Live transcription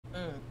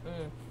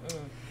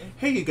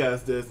Hey you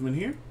guys, Desmond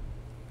here,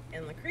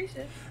 And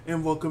LaCresha.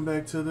 and welcome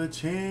back to the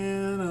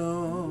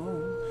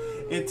channel.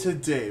 And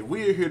today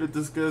we are here to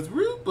discuss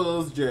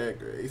RuPaul's Drag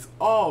Race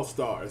All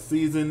Stars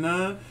Season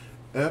 9,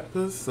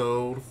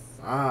 Episode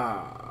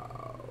 5.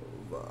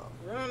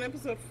 We're on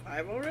episode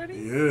 5 already?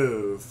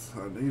 Yes,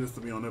 I need us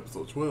to be on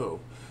episode 12.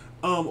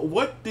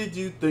 What did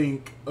you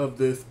think of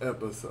this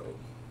episode?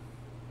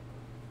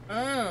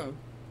 Not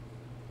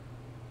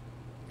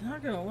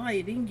gonna lie,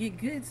 it didn't get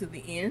good to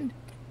the end.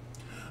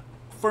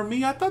 For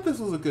me, I thought this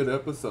was a good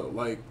episode.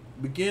 Like,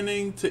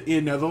 beginning to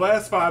end. Now, the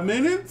last 5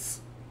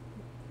 minutes,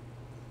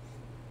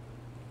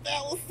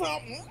 That was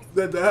something.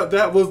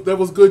 that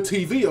was good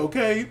TV,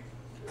 okay?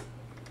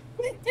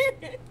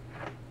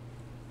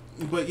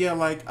 But yeah,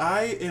 like,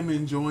 I am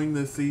enjoying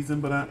this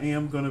season, but I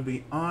am going to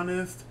be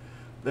honest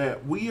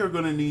that we are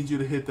going to need you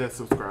to hit that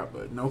subscribe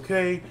button,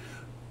 okay?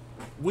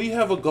 We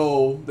have a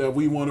goal that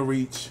we want to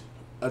reach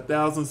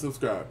 1,000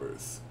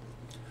 subscribers.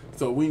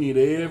 So we need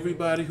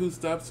everybody who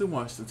stops to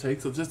watch to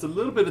take just a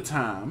little bit of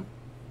time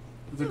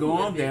to go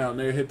on down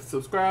there, hit the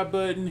subscribe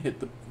button,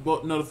 hit the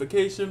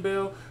notification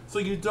bell, so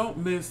you don't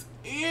miss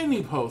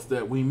any post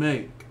that we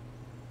make.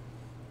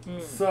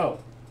 So,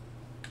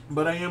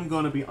 but I am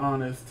going to be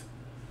honest.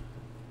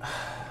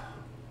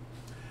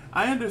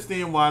 I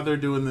understand why they're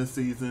doing this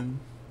season.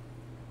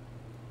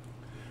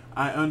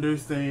 I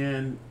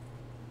understand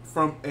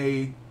from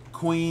a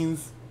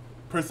queen's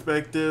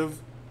perspective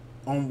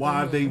on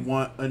why they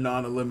want a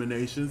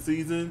non-elimination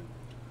season.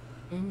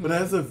 But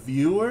as a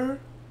viewer,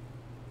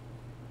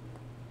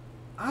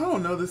 I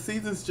don't know, the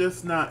season's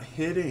just not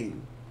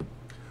hitting.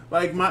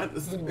 Like,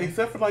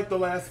 except for like the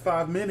last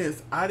 5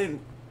 minutes,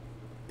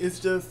 it's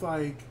just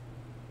like,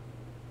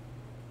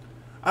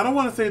 I don't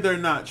want to say they're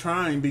not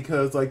trying,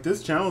 because like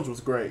this challenge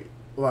was great.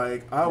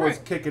 Like, I was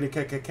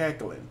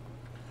cackling.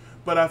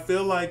 But I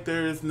feel like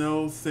there is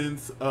no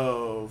sense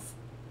of,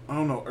 I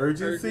don't know,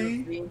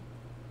 urgency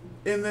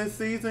in this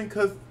season,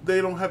 because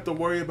they don't have to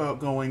worry about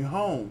going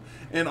home.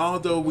 And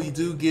although we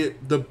do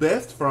get the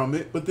best from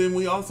it, but then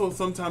we also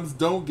sometimes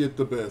don't get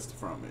the best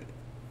from it.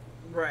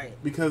 Right.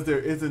 Because there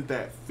isn't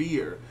that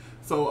fear.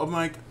 So I'm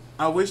like,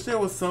 I wish there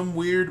was some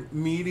weird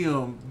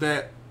medium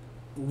that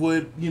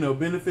would,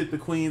 benefit the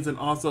queens and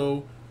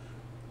also,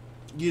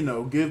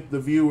 give the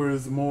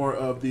viewers more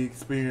of the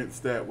experience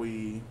that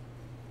we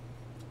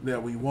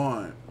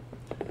want.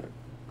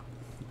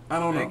 I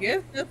don't know. I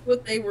guess that's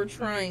what they were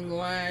trying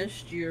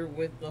last year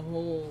with the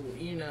whole,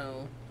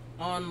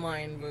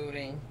 online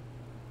voting.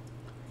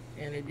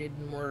 And it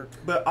didn't work.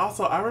 But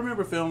also, I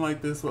remember feeling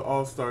like this with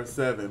All Star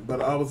 7.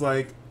 But I was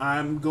like,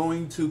 I'm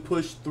going to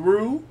push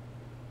through.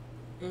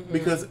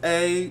 Because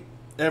A,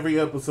 every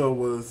episode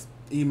was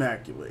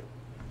immaculate.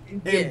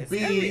 Yes, and B,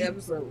 every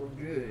episode was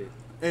good.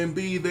 And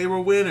B, they were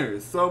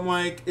winners. So I'm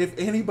like, if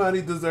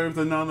anybody deserves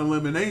a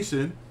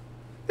non-elimination,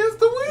 it's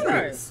the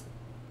winners.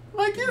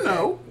 Right. Like,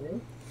 know.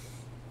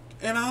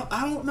 And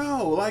I don't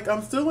know. Like,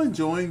 I'm still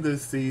enjoying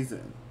this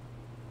season.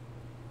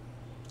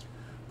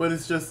 But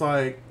it's just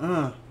like,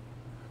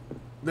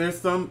 there's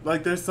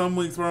some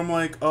weeks where I'm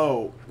like,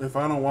 oh, if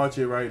I don't watch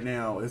it right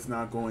now, it's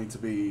not going to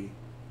be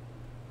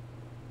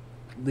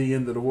the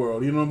end of the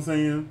world. You know what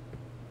I'm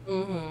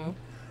saying?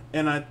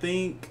 And I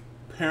think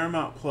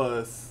Paramount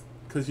Plus,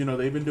 because,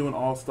 they've been doing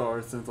All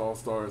Stars since All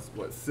Stars,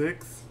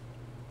 6?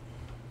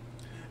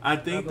 I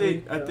think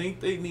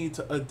they need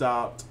to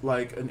adopt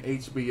like an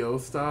HBO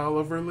style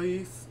of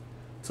release,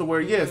 to where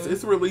yes,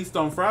 it's released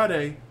on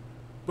Friday,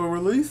 but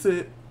release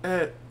it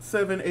at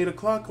 7, 8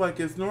 o'clock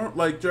like it's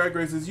like Drag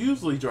Race is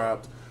usually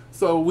dropped,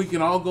 so we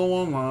can all go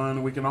online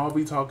and we can all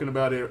be talking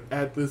about it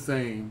at the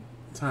same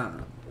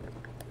time.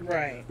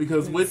 Right.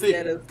 Because with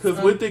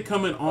it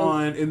coming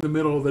on in the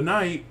middle of the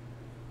night,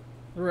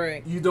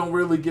 right, you don't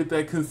really get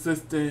that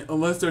consistent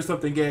unless there's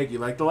something gaggy.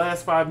 Like the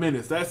last 5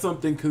 minutes, that's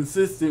something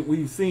consistent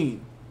we've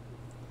seen.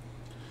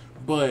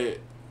 But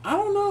I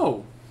don't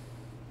know.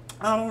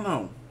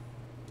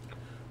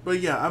 But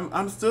yeah,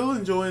 I'm still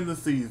enjoying the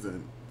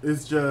season.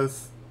 It's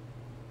just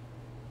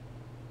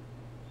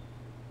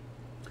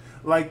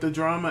like the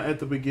drama at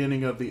the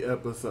beginning of the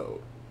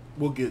episode.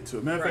 We'll get to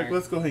it. Matter of fact,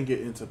 let's go ahead and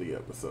get into the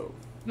episode.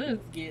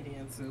 Let's get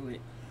into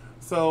it.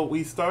 So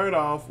we start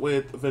off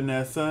with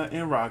Vanessa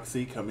and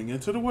Roxy coming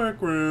into the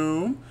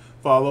workroom,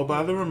 followed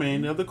by the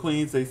remainder of the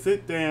queens. They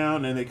sit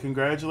down and they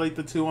congratulate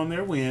the two on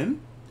their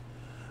win.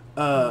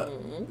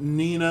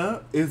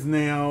 Nina is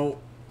now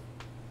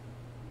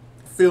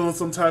feeling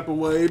some type of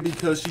way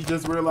because she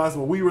just realized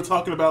what we were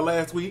talking about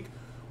last week.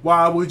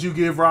 Why would you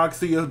give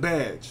Roxy a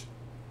badge?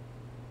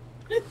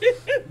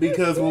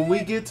 Because when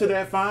we get to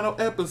that final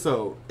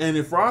episode, and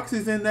if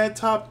Roxy's in that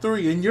top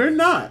 3 and you're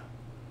not,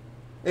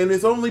 and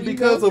it's only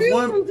because of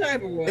one,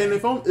 and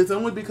it's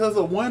only because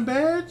of one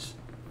badge,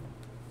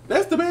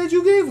 that's the badge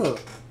you gave her.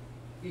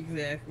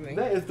 Exactly.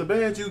 That is the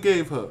badge you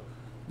gave her.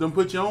 Don't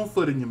put your own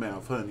foot in your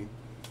mouth, honey.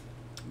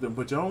 Don't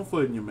put your own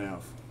foot in your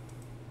mouth.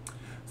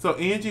 So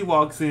Angie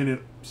walks in and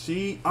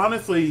she,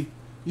 honestly,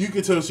 you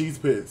can tell she's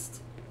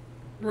pissed.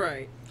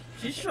 Right.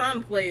 She's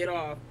trying to play it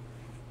off.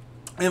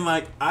 And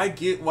like, I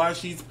get why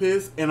she's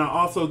pissed, and I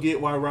also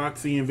get why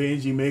Roxy and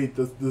Vanjie made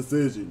this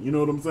decision. You know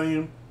what I'm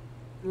saying?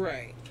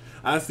 Right.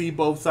 I see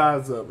both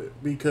sides of it,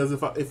 because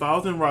if I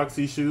was in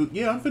Roxy's shoe,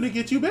 yeah, I'm finna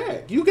get you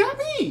back. You got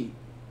me.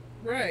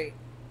 Right.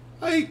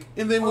 Like,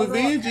 and then with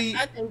Although, Vanjie,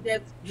 I think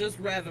that's just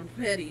rather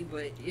petty,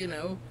 but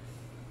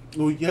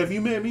well, have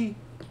you met me?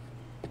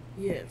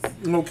 yes.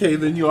 Okay,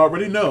 then you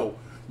already know.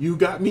 You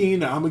got me,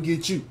 now I'm gonna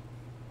get you.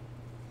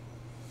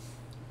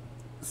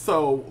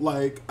 So,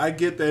 like, I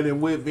get that,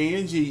 and with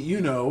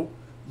Vanjie,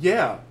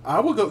 yeah, I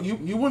will go.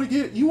 You want to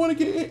get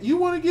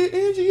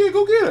Angie? Yeah,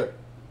 go get her,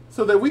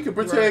 so that we can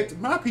protect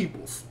my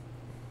peoples.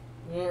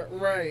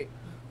 Right.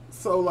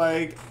 So,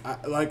 like,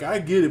 I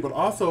get it, but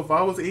also if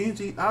I was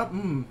Angie,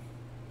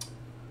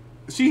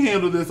 she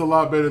handled this a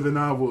lot better than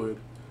I would.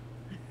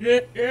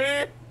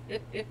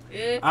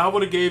 I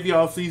would have gave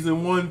y'all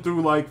season 1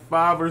 through like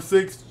 5 or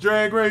 6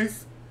 Drag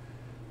Race.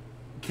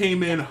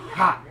 Came in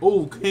hot.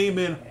 Oh, came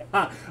in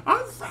hot.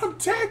 I'm from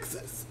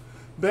Texas,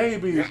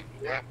 baby.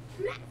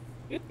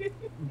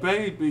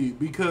 Baby,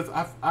 because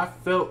I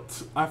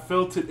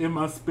felt it in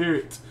my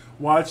spirit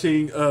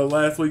watching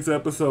last week's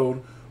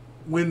episode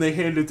when they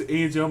handed it to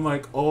Angie. I'm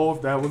like, oh,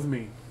 if that was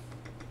me.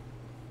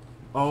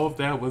 Oh, if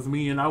that was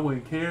me, and I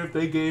wouldn't care if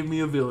they gave me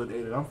a villain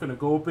edit. I'm finna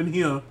go up in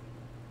here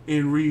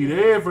and read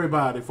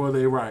everybody for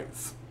their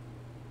rights.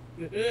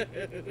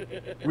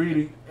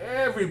 Reading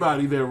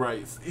everybody their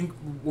rights. I'm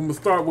gonna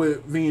start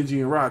with Vanjie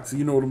and Roxy.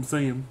 You know what I'm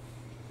saying?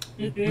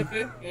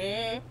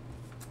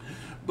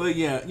 But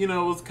yeah, it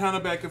was kind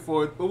of back and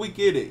forth, but we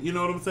get it. You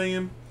know what I'm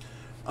saying?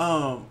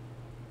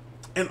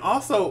 And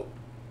also,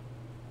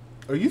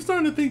 are you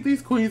starting to think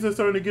these queens are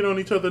starting to get on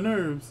each other's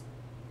nerves?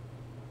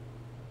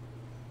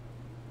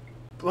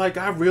 Like,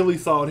 I really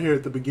saw it here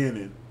at the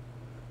beginning.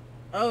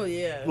 Oh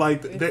yeah.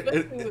 Like,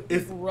 especially with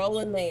people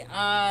rolling their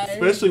eyes.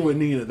 Especially with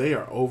Nina, they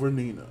are over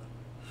Nina.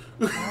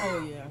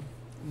 Oh yeah.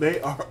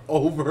 They are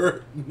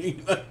over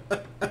Nina.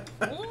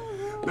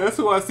 That's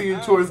who I see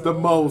towards the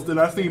most, and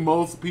I see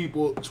most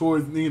people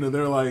towards Nina.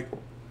 They're like,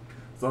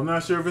 so I'm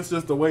not sure if it's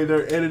just the way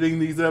they're editing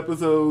these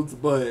episodes,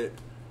 but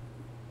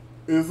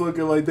it's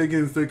looking like they're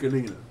getting sick of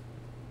Nina.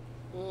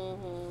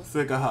 Mm-hmm.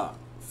 Sick of her.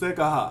 Sick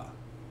of her.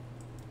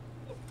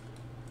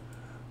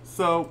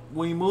 So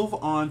we move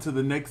on to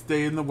the next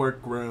day in the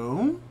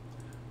workroom.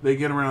 They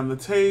get around the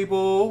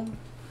table.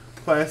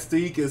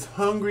 Plastique is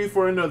hungry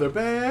for another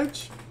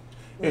badge.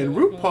 And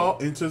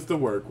RuPaul enters the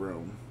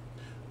workroom,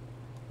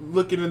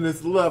 looking in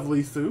this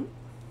lovely suit.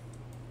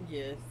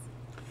 Yes.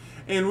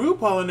 And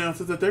RuPaul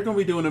announces that they're going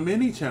to be doing a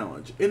mini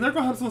challenge. And they're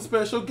going to have some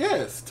special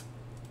guests.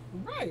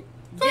 Right.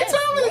 The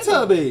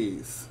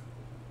Teletubbies.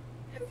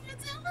 The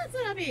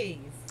Teletubbies.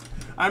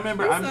 I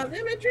remember. We saw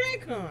them at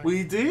DragCon.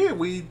 We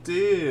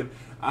did.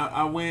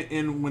 I went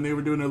in when they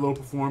were doing their little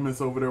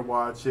performance over there,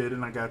 watch it,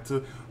 and I got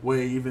to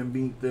wave and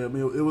meet them.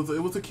 It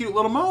was a cute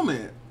little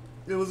moment.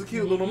 It was a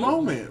cute little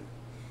moment.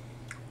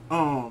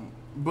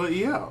 But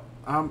yeah,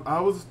 I'm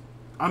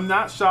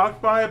not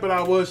shocked by it, but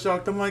I was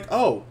shocked. I'm like,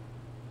 oh,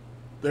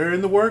 they're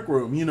in the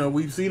workroom.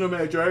 We've seen them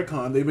at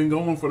DragCon. They've been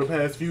going for the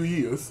past few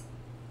years.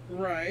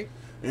 Right.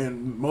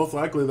 And most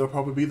likely they'll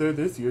probably be there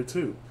this year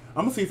too.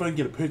 I'm gonna see if I can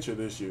get a picture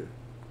this year.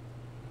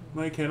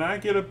 Like, can I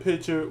get a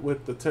picture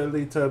with the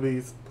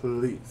Teletubbies,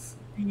 please?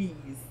 Please.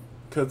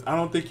 Because I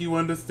don't think you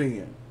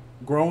understand.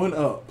 Growing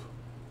up,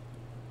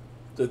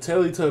 the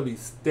Teletubbies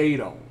stayed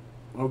on.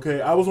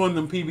 Okay? I was one of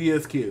them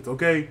PBS kids,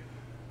 okay?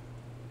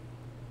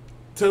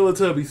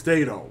 Teletubbies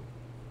stayed on.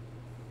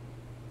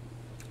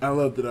 I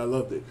loved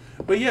it.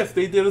 But yes,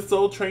 they did a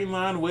Soul Train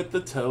line with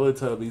the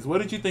Teletubbies.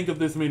 What did you think of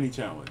this mini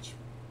challenge?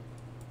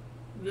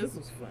 This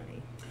was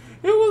funny.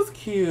 It was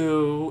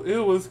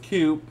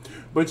cute.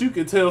 But you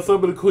could tell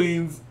some of the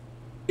queens'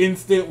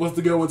 instinct was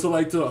to go into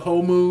to the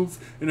whole moves,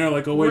 and they're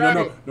like, "Oh wait,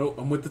 no,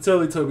 I'm with the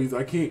Teletubbies.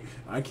 I can't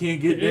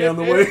get down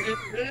the way.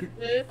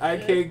 I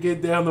can't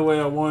get down the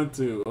way I want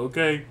to."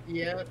 Okay.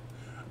 Yeah.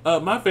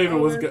 My favorite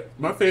was They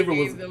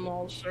gave them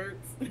all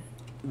shirts.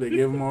 They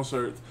gave them all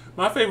shirts.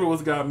 My favorite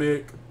was Got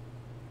Mick.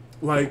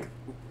 Like,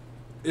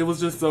 it was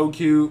just so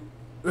cute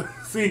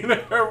seeing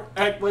her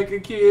act like a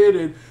kid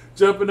and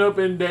jumping up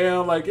and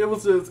down. Like, it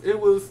was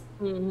everything.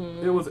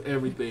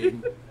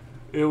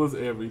 It was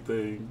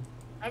everything.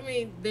 I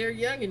mean, they're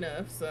young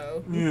enough,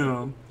 so.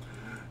 Yeah.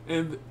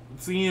 And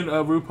seeing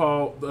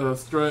RuPaul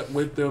strut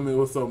with them, it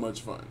was so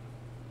much fun.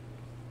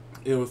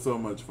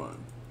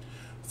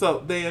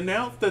 So, they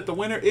announced that the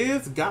winner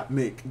is Got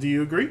Mick. Do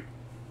you agree?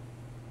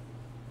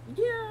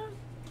 Yeah.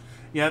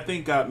 Yeah, I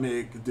think Got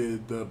Mick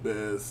did the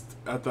best.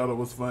 I thought it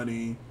was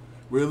funny.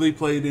 Really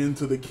played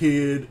into the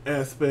kid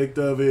aspect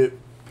of it.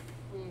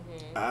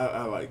 Mm-hmm.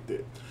 I liked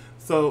it.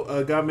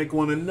 So, Got Mick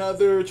won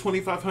another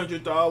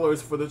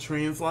 $2,500 for the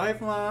Trans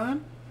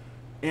Lifeline.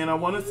 And I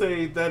want to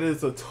say that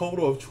is a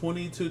total of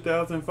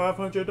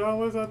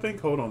 $22,500, I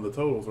think. Hold on, the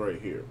total's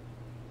right here.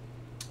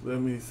 Let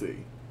me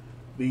see.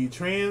 The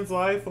Trans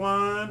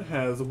Lifeline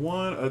has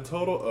won a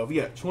total of,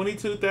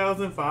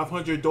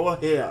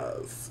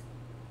 $22,500.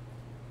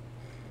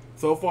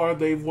 So far,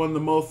 they've won the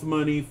most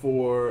money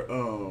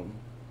for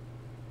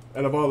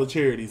Out of all the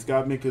charities,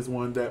 Gottmik has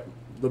won that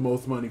the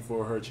most money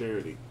for her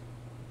charity.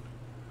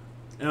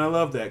 And I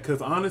love that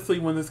because honestly,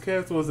 when this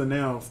cast was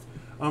announced,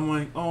 I'm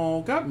like,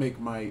 oh, Gottmik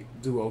might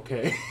do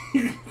okay.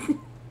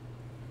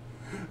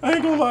 I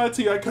ain't gonna lie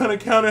to you, I kind of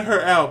counted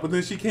her out, but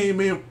then she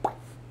came in.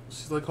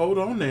 She's like, hold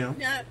on now.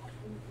 Now,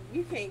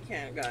 you can't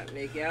count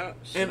Gottmik out.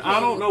 And I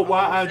don't know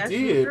why I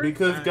did,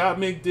 because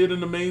Gottmik did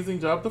an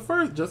amazing job the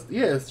first.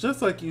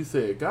 Just like you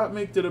said,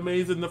 Gottmik did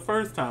amazing the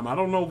first time. I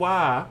don't know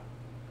why,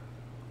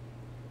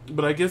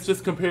 but I guess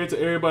just compared to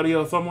everybody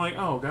else, I'm like,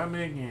 oh,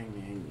 Gottmik,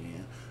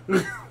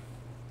 yeah.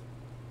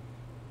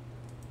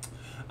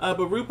 But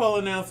RuPaul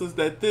announces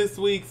that this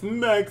week's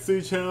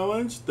Maxi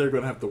Challenge, they're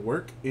going to have to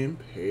work in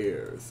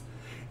pairs.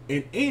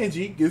 And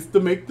Angie gets to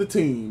make the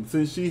team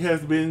since she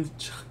has been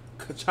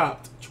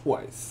chopped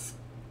twice.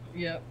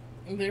 Yep.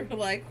 And they were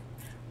like,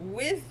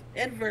 with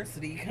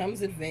adversity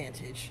comes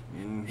advantage.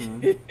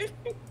 Mm-hmm.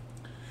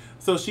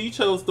 So she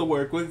chose to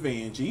work with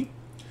Vanjie.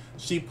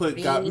 She put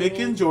Gottmik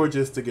and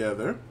Georges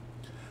together,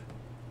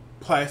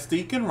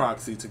 Plastique and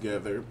Roxy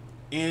together,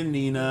 and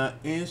Nina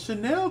and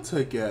Chanel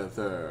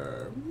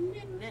together.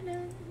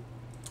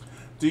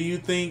 Do you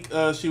think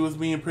she was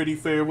being pretty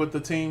fair with the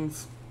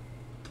teams?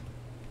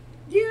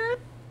 Yeah.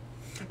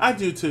 I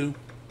do too.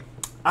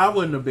 I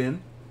wouldn't have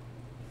been.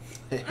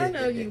 I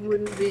know you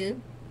wouldn't have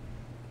been.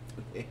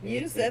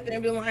 You sat there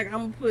and been like,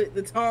 I'm going to put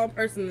the tall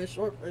person and the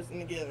short person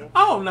together.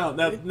 Oh, no.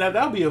 Now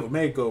that'll be a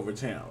makeover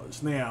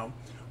challenge. Now,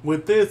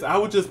 with this, I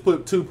would just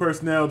put two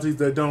personalities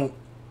that don't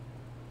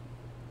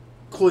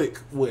click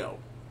well.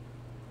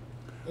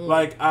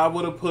 Like, I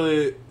would have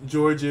put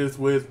Georges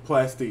with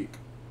Plastique.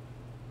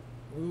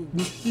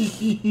 But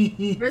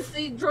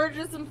see,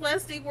 Georges and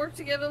Plastique worked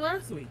together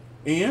last week.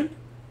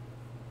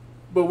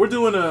 But we're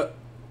doing a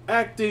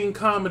acting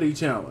comedy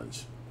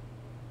challenge.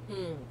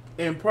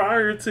 And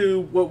prior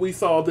to what we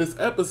saw this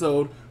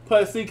episode,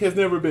 Plastique has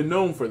never been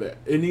known for that.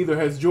 And neither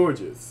has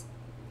Georges.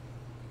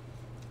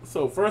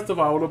 So first of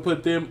all, I would have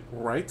put them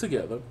right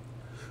together.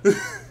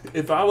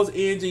 If I was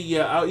Angie,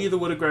 yeah, I would have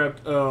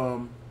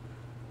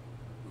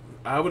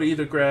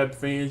either grabbed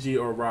Vanjie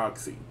or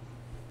Roxy.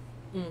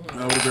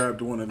 I would have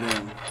grabbed one of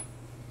them.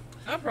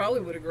 I probably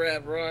would have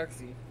grabbed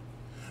Roxy.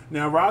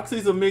 Now,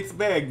 Roxy's a mixed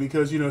bag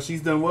because, you know,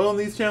 she's done well in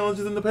these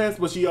challenges in the past,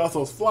 but she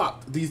also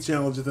flopped these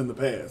challenges in the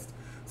past.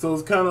 So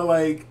it's kind of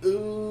like,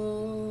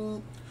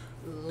 ooh.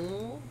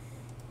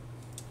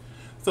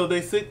 So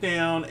they sit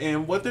down,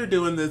 and what they're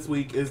doing this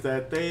week is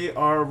that they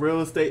are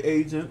real estate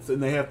agents,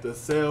 and they have to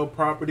sell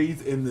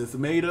properties in this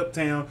made-up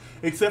town,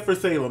 except for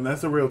Salem.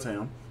 That's a real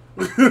town.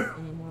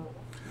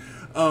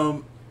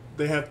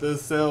 They have to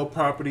sell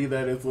property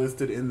that is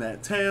listed in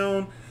that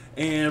town,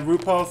 and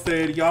RuPaul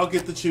said, y'all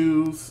get to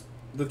choose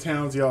the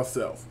towns y'all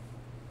sell.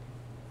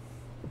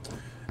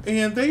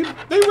 And they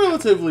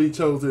relatively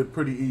chose it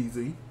pretty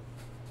easy.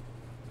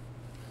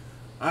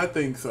 I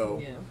think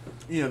so.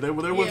 Yeah, there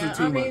wasn't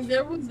too much. I mean,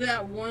 there was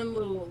that one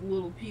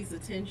little piece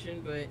of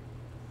tension, but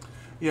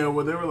yeah,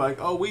 well, they were like,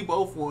 "Oh, we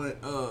both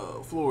want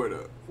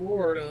Florida."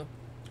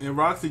 And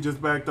Roxy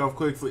just backed off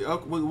quickly.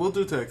 Oh, we'll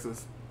do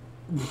Texas.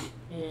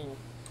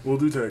 We'll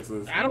do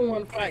Texas. I don't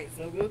want to fight,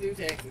 so we'll do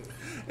Texas.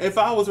 If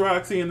I was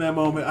Roxy in that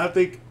moment, I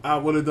think I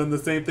would have done the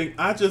same thing.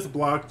 I just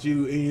blocked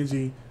you,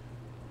 Angie.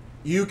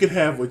 You can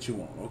have what you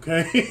want,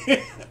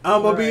 okay?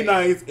 I'm going to be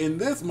nice in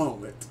this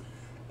moment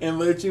and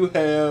let you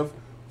have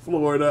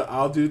Florida.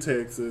 I'll do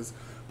Texas.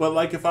 But,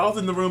 like, if I was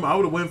in the room, I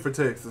would have went for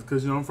Texas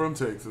because, you know, I'm from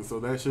Texas, so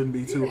that shouldn't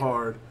be too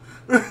hard.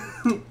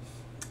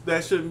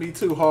 That shouldn't be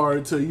too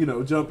hard to, you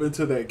know, jump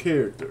into that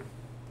character.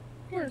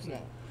 Of course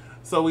not.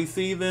 So we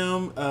see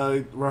them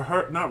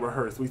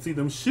we see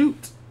them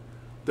shoot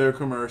their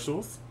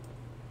commercials.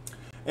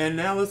 And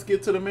now let's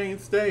get to the main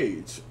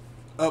stage.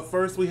 Up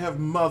first we have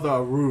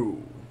Mother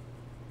Ru.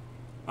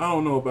 I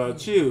don't know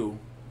about you,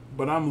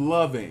 but I'm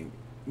loving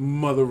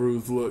Mother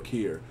Ru's look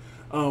here.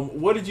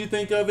 What did you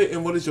think of it,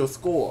 and what is your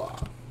score?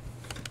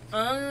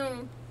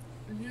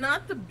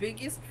 Not the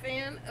biggest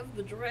fan of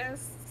the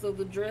dress, so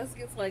the dress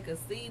gets like a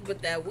C,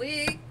 but that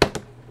wig,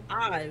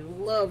 I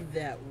love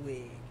that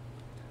wig.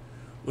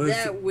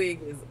 That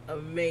wig is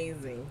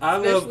amazing. I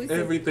love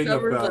everything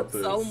about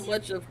this. So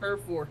much of her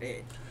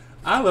forehead.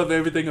 I love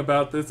everything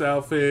about this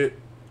outfit.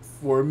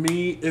 For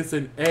me, it's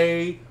an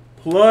A+.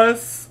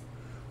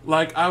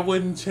 Like, I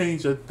wouldn't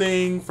change a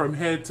thing from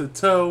head to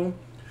toe.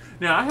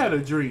 Now, I had a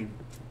dream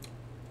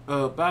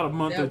about a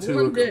month or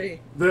two ago.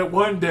 That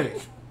one day.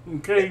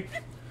 Okay?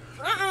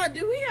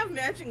 Do we have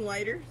matching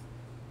lighters?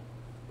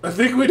 I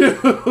think we do.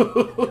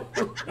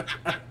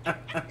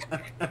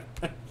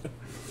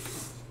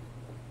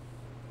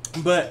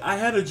 But I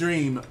had a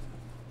dream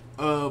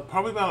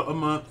probably about a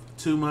month,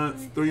 2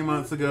 months, 3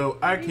 months ago.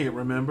 I can't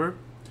remember.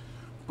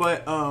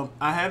 But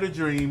I had a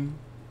dream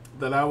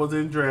that I was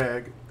in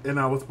drag and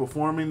I was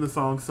performing the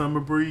song Summer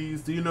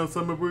Breeze. Do you know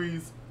Summer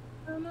Breeze?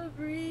 Summer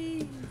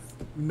Breeze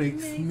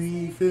makes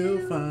me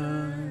feel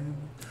fine,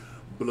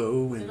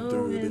 blowing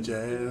through the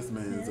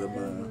jasmines of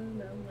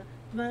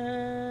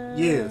my...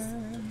 Yes.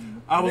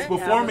 I was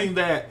performing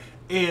that,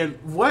 And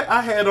what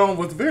I had on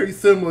was very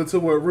similar to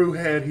what Rue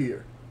had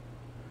here.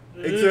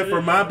 Except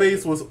for my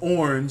base was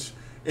orange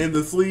and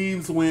the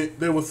sleeves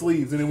there were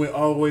sleeves and it went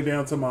all the way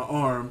down to my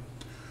arm.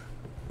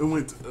 It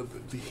went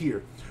to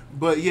here.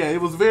 But yeah,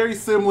 it was very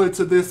similar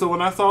to this. So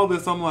when I saw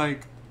this, I'm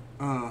like,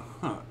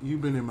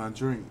 you've been in my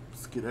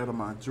dreams. Get out of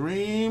my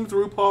dreams,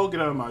 RuPaul.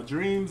 Get out of my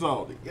dreams,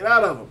 Aldi. Get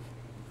out of them.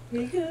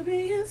 It could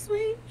be a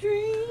sweet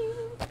dream.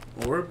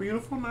 Or a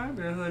beautiful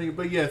nightmare, honey.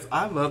 But yes,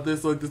 I love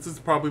this look. This is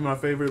probably my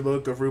favorite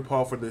look of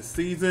RuPaul for this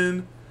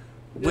season.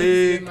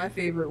 This is my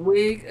favorite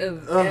wig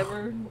of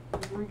ever,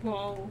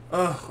 RuPaul.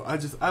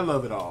 I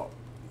love it all.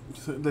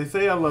 They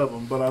say I love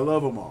them, but I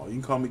love them all. You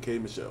can call me K.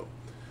 Michelle.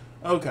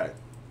 Okay.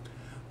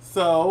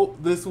 So,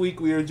 this week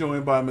we are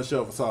joined by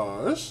Michelle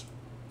Visage,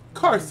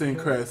 Carson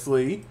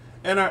Kressley,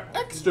 and our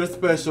extra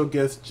special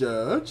guest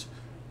judge,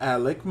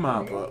 Alec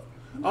Mappa.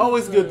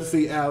 Always good to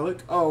see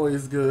Alec.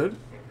 Always good.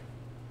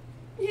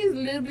 He's a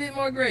little bit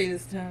more gray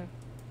this time.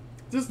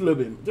 Just a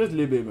little bit. Just a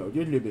little bit more.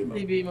 Just a little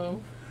bit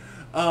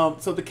more.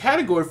 So the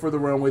category for the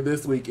runway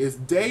this week is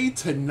Day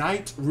to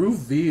Night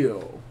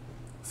Reveal.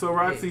 So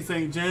Roxy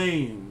St.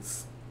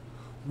 James,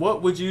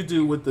 what would you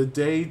do with the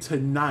Day to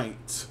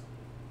Night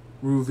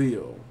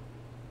Reveal?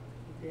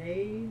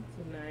 Day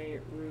to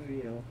Night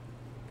Reveal.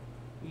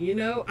 You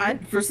know,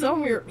 for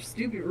some weird,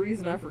 stupid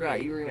reason, I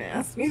forgot you were going to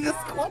ask me this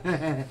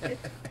question.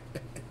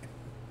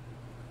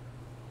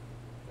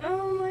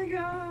 Oh my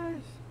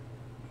gosh.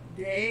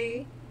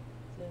 Day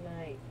to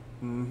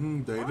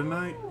night. Day to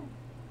night.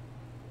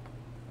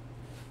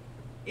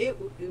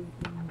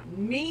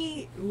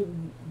 Me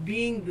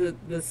being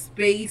the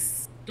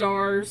space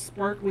star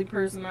sparkly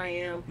person I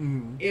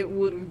am, it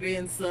would have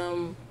been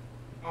some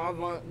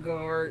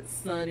avant-garde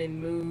sun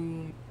and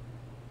moon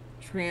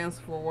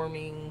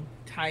transforming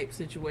type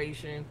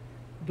situation,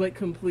 but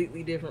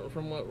completely different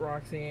from what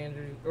Roxy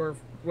Andrews or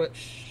who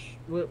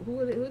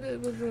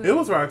did it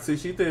was Roxy.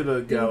 She did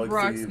a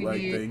galaxy like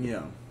thing,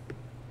 yeah.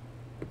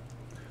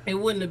 It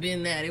wouldn't have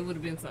been that. It would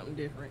have been something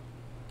different.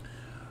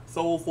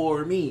 So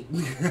for me,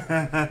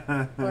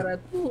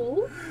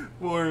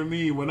 for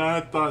me, when I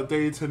thought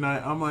Day to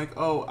Night, I'm like,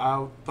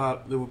 I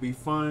thought it would be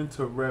fun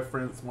to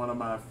reference one of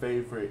my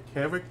favorite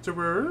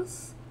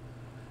characters,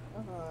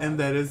 and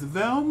that is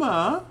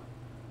Velma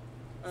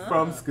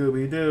from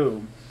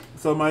Scooby-Doo.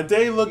 So my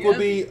day look will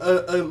be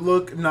a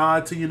look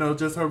nod to,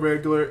 just her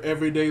regular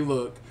everyday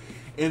look.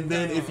 And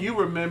then if you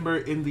remember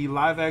in the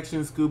live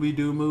action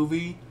Scooby-Doo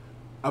movie,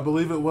 I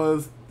believe it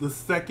was the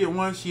second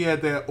one, she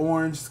had that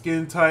orange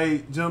skin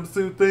tight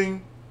jumpsuit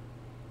thing.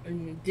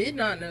 Did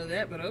not know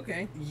that, but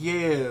okay.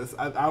 Yes,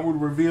 I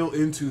would reveal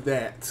into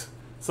that.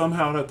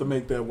 Somehow I'd have to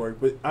make that work,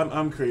 but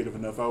I'm creative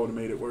enough. I would have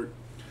made it work.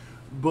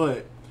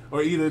 But,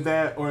 or either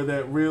that or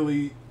that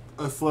really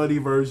a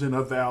slutty version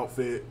of the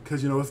outfit,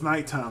 because it's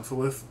nighttime, so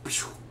let's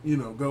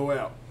go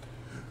out.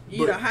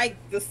 You'd have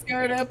hiked the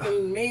skirt up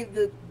and made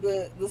the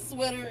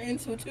sweater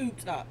into a tube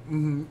top,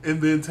 and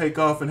then take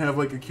off and have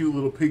like a cute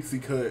little pixie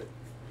cut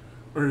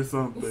or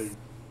something.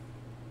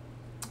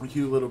 A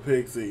cute little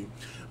pixie.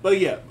 But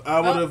yeah, I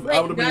would have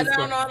been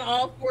down on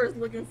all fours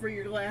looking for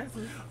your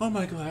glasses. Oh,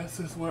 my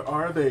glasses, where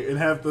are they? And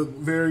have the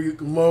very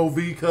low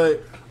V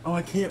cut. Oh,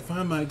 I can't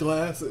find my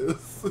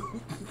glasses.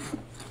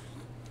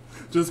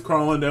 Just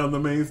crawling down the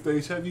main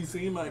stage. Have you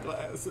seen my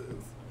glasses?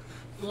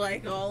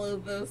 Like all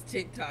of those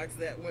TikToks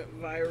that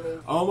went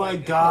viral. Oh my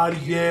God,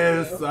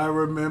 yes. I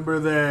remember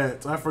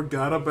that. I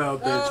forgot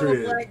about that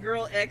trend. Black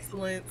girl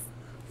excellence.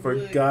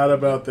 Forgot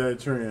about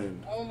that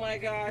trend. Oh my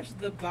gosh,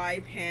 the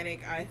bi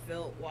panic I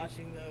felt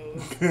watching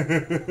those.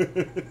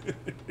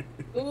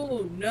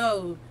 Ooh,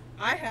 no.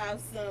 I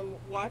have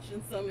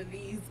watching some of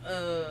these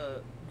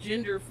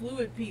gender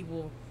fluid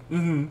people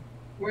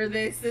where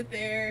they sit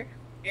there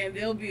and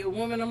there'll be a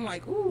woman, I'm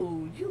like,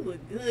 ooh, you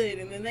look good.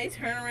 And then they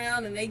turn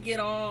around and they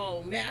get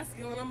all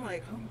masculine. I'm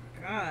like, oh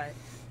my God.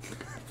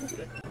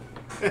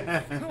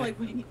 I'm like,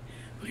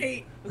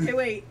 wait.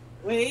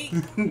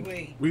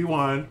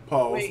 Rewind,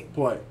 pause,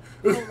 play.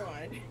 Hold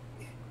on.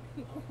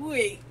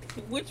 Wait,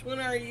 which one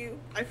are you?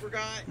 I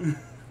forgot.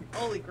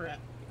 Holy crap.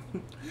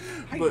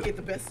 I can get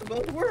the best of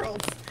both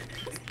worlds.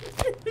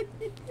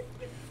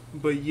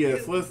 But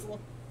yes,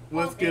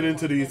 let's get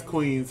into these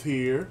queens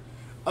here.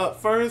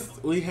 Up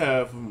first, we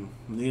have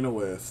Nina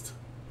West.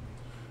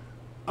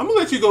 I'm going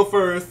to let you go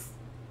first.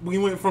 We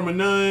went from a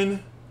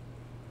nun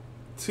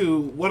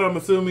to what I'm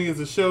assuming is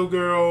a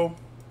showgirl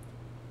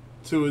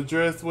to a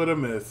dress with a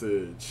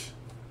message.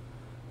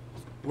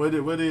 What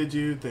did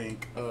you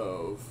think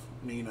of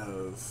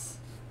Nina's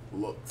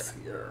looks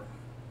here?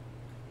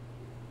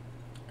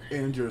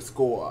 And your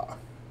score?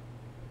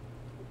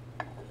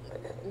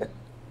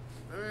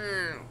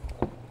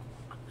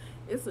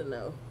 It's a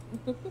no.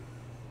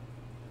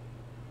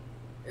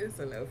 It's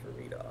a no for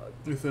me, dog.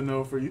 It's a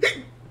no for you?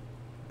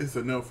 It's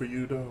a no for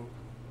you, dog?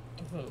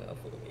 It's a no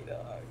for me,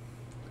 dog.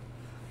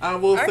 I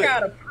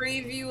got a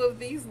preview of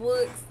these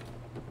looks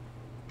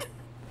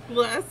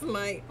last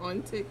night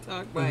on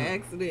TikTok by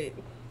accident.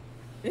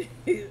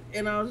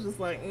 And I was just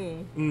like,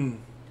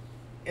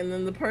 And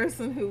then the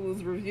person who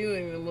was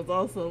reviewing them was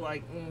also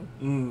like,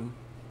 Mm.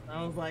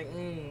 I was like,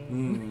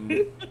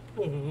 Mm.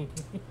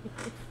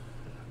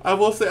 I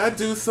will say I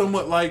do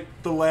somewhat like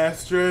the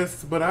last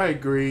dress, but I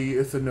agree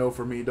it's a no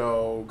for me,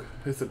 dog.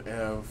 It's an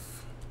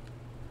F.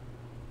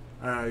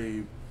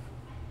 I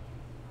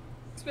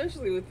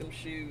Especially with them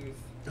shoes.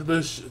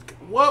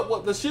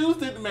 what the shoes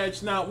didn't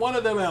match not one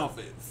of them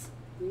outfits.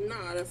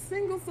 Not a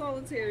single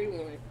solitary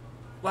one.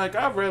 Like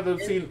I'd rather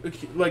have seen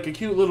like a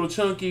cute little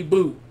chunky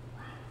boot.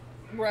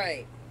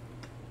 Right.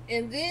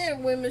 And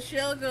then when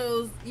Michelle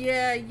goes,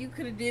 yeah, you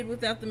could have did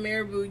without the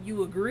marabou,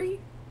 you agree?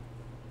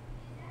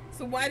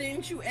 So why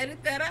didn't you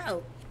edit that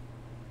out?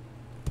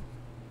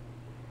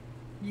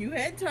 You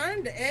had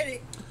time to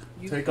edit.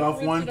 You Take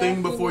off one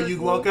thing before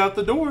you walk out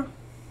the door.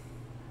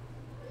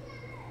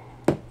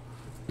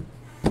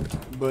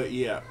 But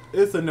yeah,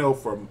 it's a no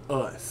from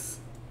us.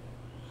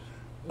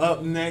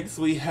 Up next,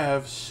 we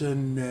have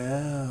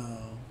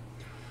Chanel.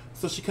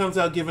 So she comes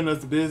out giving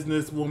us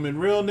businesswoman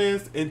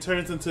realness and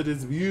turns into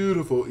this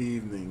beautiful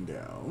evening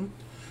gown.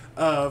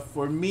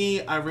 For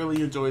me, I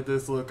really enjoyed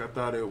this look. I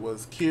thought it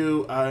was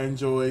cute. I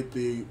enjoyed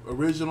the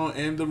original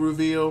and the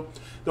reveal.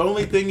 The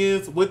only thing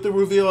is, with the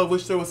reveal, I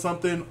wish there was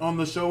something on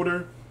the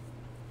shoulder.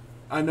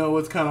 I know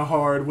it's kind of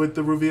hard with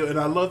the reveal, and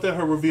I love that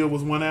her reveal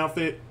was one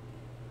outfit.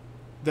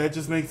 That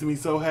just makes me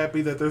so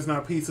happy that there's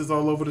not pieces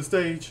all over the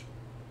stage.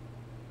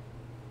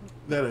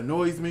 That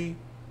annoys me.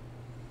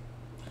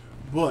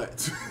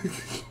 But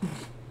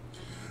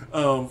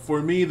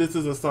for me, this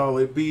is a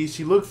solid B.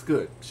 She looks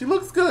good. She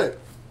looks good.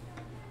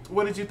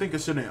 What did you think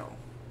of Chanel?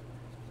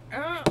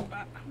 I'm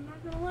not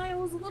gonna lie, I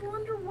was a little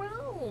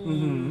underwhelmed.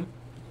 Mm-hmm.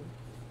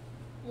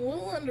 A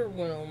little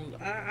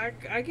underwhelmed.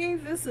 I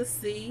gave this a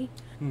C.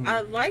 Mm-hmm.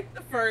 I liked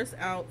the first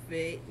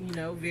outfit, you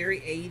know,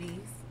 very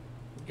 80s.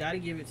 Gotta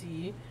give it to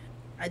you.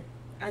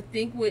 I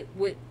think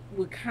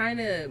what kind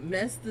of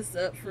messed this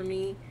up for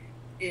me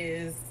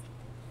is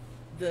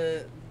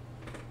the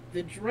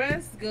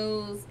dress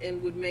goes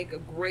and would make a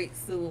great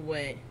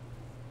silhouette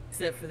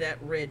except for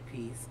that red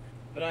piece.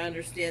 But I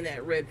understand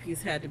that red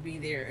piece had to be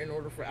there in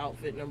order for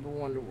outfit number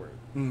 1 to work.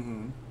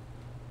 Mm-hmm.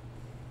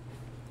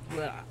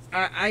 But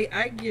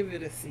I give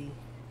it a C.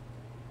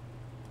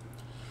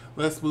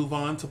 Let's move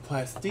on to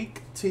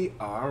Plastique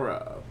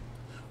Tiara.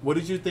 What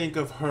did you think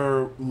of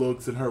her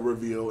looks and her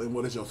reveal, and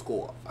what is your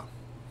score?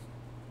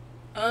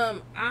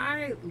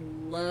 I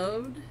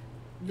loved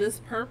this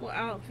purple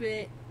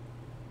outfit,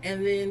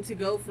 and then to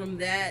go from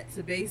that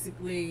to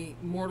basically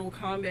Mortal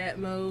Kombat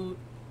mode,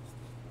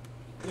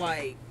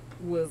 like,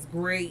 was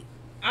great.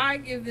 I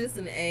give this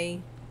an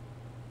A.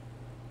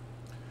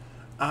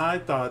 I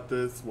thought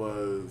this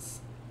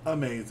was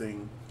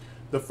amazing.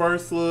 The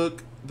first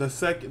look, the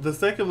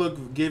second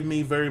look give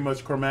me very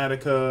much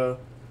Chromatica,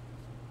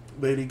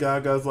 Lady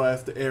Gaga's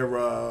last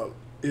era.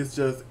 It's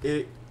just,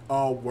 it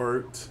all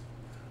worked.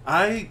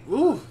 I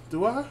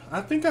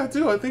think I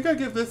do. I think I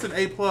give this an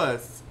A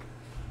plus.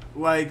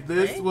 Like,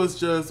 this was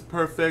just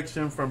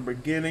perfection from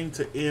beginning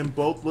to end.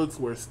 Both looks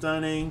were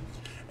stunning.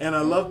 And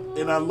I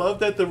love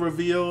that the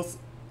reveals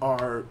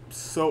are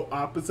so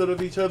opposite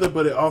of each other,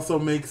 but it also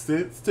makes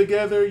sense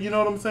together. You know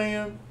what I'm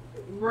saying?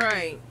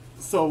 Right.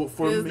 So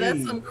for me,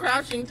 that's some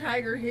Crouching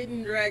Tiger,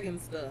 Hidden Dragon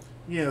stuff.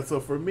 Yeah.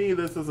 So for me,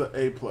 this is an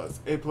A plus.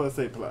 A plus.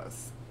 A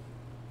plus.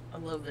 I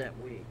love that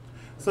wig.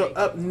 So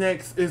up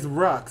next is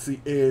Roxy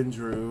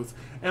Andrews,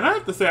 and I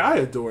have to say I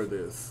adore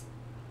this.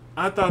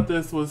 I thought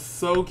this was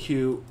so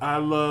cute. I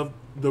loved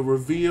the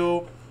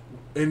reveal.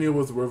 And it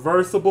was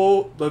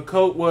reversible. The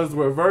coat was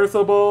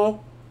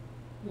reversible.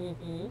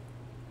 Mm-hmm.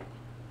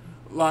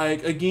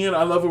 Like, again,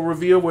 I love a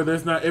reveal where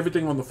there's not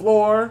everything on the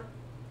floor.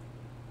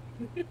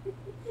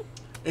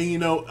 And, you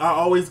know, I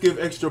always give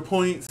extra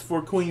points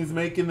for queens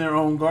making their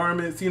own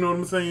garments. You know what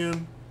I'm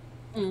saying?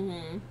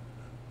 Mm-hmm.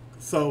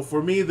 So,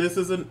 for me, this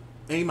is an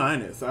A-.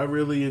 I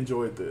really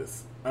enjoyed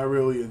this.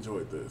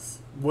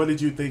 What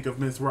did you think of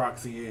Miss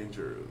Roxy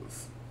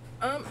Andrews?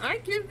 I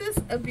give this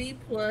a B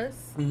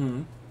plus.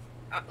 Mm-hmm.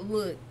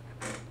 Look,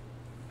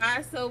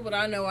 I sew, but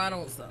I know I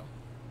don't sew.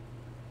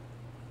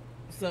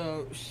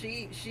 So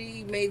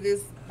she made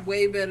this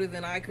way better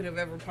than I could have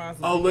ever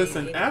possibly. Oh,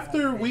 listen!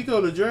 After we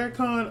go to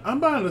DragCon, I'm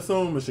buying a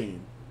sewing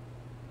machine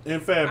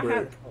and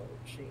fabric,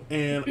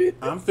 and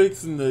I'm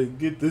fixing to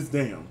get this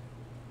down.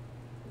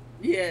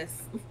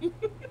 Yes.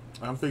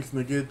 I'm fixing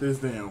to get this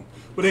down.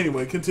 But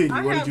anyway, continue.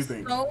 What did you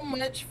think? I have so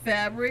much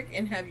fabric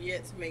and have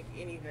yet to make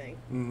anything.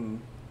 Mm-hmm.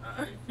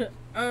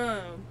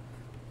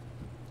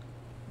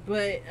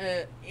 But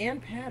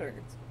and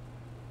patterns.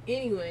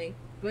 Anyway,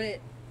 but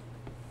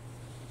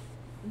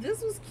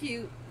this was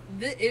cute.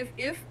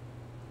 If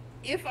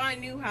I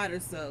knew how to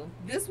sew,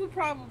 this would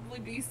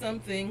probably be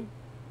something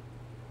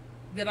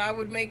that I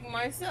would make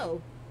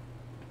myself.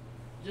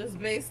 Just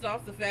based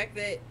off the fact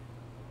that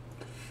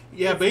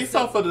based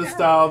off of the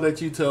style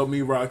that you tell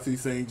me Roxy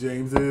St.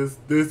 James is,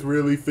 this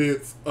really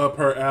fits up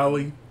her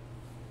alley.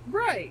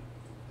 Right.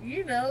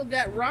 You know,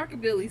 that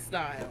rockabilly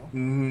style.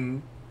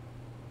 Mm-hmm.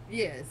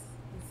 Yes.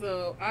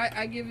 So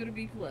I give it a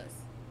B plus.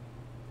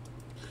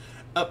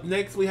 Up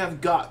next, we have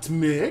Got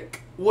Mick.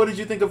 What did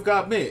you think of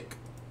Got Mick?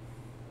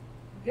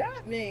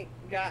 Gottmik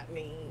got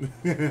me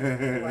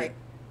like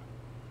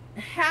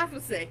half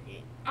a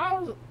second.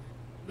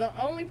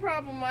 The only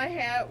problem I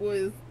had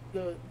was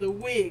the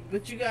wig,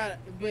 but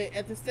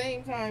at the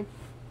same time,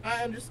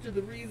 I understood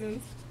the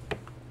reasons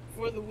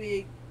for the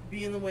wig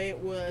being the way it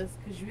was,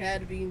 because you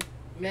had to be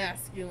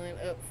masculine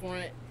up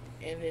front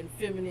and then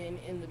feminine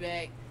in the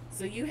back,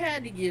 so you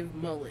had to give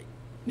mullet.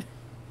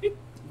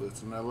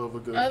 Listen, I love a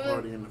good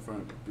party in the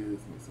front,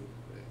 business in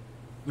the back.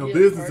 No, Yeah,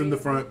 business in the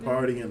front,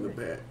 party in the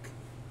back.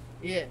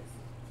 Yes.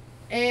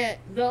 And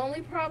the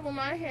only problem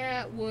I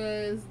had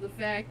was the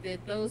fact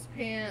that those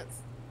pants,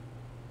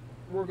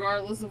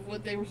 regardless of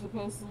what they were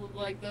supposed to look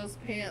like, those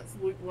pants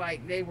looked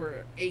like they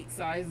were 8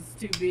 sizes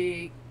too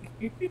big.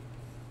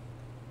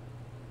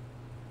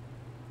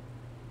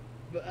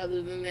 But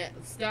other than that,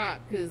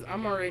 stop, because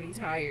I'm already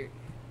tired.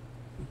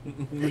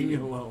 Leave me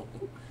alone.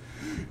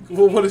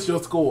 Well, what is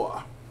your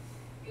score?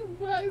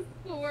 My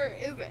score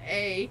is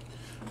A.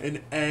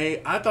 An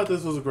A. I thought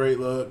this was a great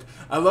look.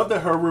 I love that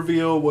her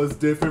reveal was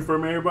different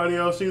from everybody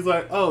else. She's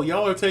like, oh,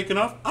 y'all are taking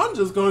off? I'm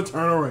just going to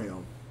turn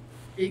around.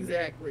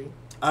 Exactly.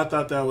 I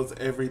thought that was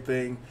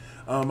everything.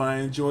 I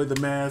enjoyed the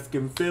mask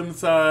and femme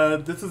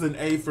side. This is an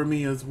A for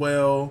me as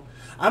well.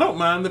 I don't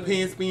mind the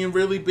pants being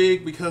really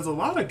big because a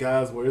lot of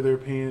guys wear their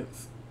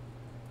pants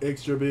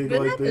extra big but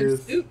like not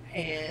this. Suit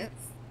pants.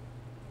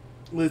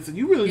 Listen,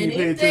 you really need to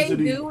pay attention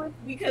to do it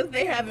because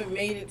they haven't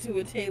made it to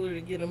a tailor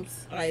to get them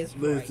sized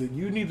right. Listen,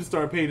 you need to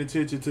start paying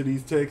attention to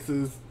these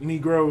Texas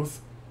Negroes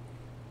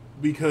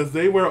because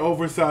they wear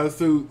oversized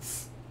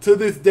suits to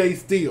this day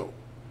still.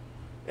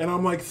 And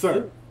I'm like,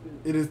 sir,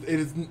 it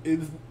is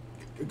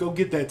go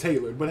get that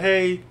tailored. But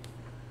hey,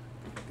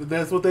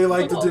 that's what they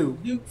like to do.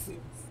 Duke suits.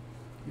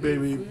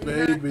 Baby. Not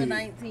the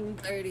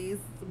 1930s.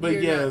 But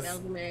You're yes,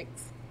 not Malcolm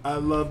X. I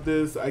love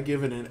this. I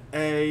give it an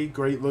A.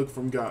 Great look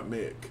from Got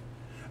Mick.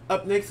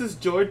 Up next is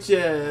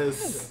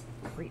Georges.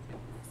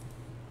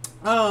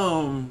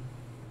 I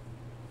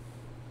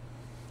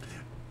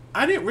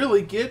didn't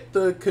really get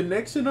the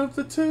connection of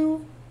the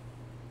two.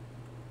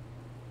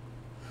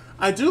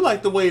 I do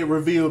like the way it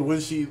revealed when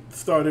she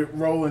started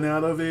rolling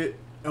out of it,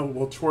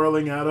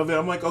 twirling out of it.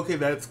 I'm like, okay,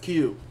 that's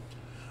cute.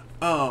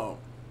 I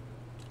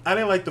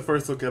didn't like the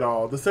first look at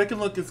all. The second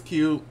look is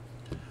cute.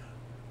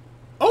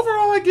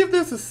 Overall, I give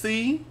this a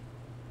C.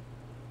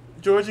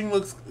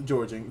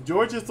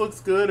 Georges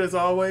looks good as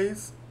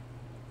always.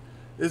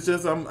 It's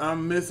just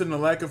I'm missing the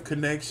lack of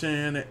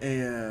connection,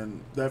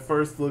 and that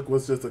first look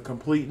was just a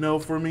complete no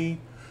for me.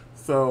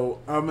 So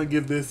I'm gonna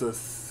give this a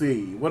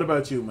C. What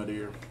about you, my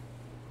dear?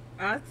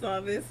 I saw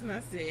this and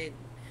I said,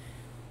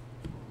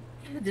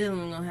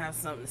 Dylan gonna have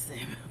something to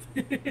say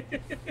about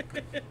it.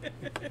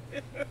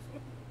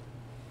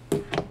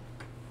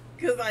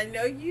 Because I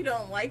know you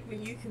don't like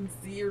when you can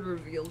see a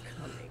reveal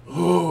coming.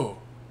 Oh,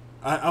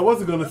 I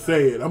wasn't gonna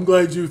say it. I'm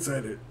glad you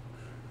said it.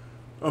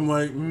 I'm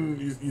like,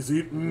 you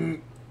see,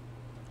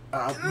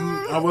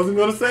 I wasn't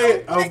gonna say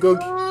it. I was gonna.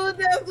 Oh,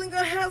 Desmond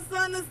gonna have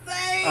something to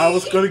say. I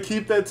was gonna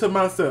keep that to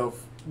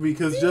myself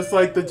because just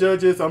like the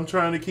judges, I'm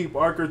trying to keep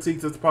our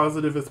critiques as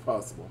positive as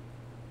possible.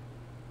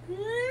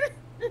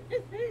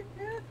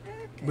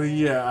 But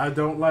yeah, I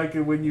don't like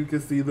it when you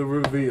can see the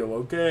reveal.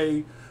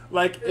 Okay.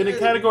 Like in a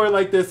category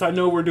like this, I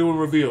know we're doing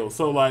reveals.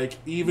 So like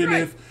even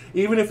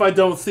if I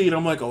don't see it,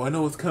 I'm like, oh, I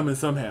know it's coming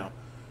somehow.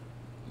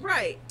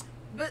 Right,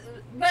 but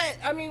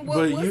I mean,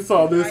 you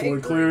saw this one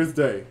clear as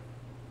day.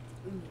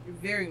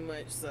 Very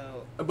much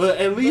so. But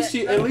at least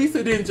at least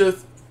it didn't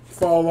just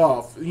fall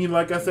off. You know,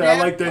 like I said, I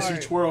like that she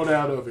twirled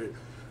out of it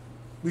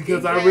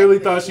because I really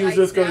thought she was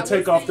just gonna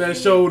take off that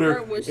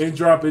shoulder and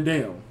drop it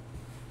down.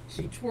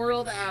 She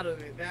twirled out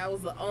of it. That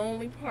was the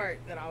only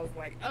part that I was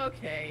like,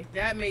 okay,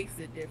 that makes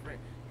it different.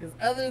 Because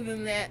other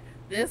than that,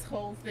 this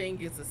whole thing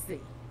is a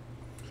C.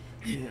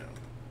 Yeah,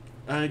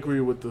 I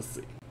agree with the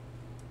C.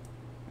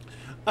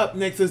 Up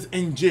next is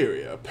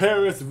Angeria,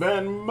 Paris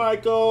Van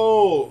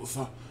Michaels.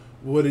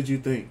 What did you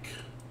think?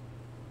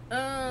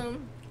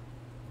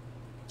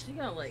 She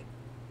got like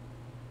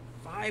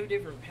 5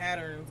 different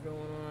patterns going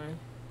on.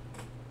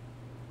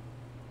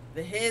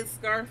 The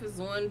headscarf is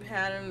one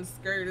pattern, the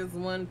skirt is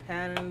one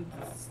pattern,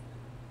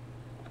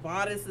 the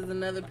bodice is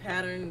another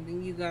pattern,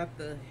 then you got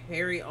the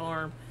hairy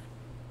arm.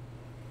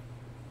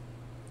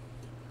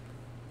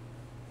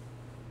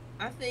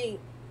 I think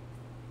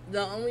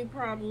the only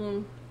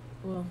problem,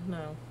 well,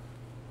 no.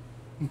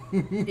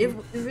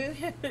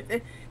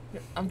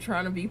 I'm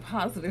trying to be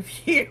positive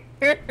here.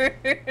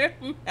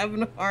 I'm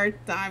having a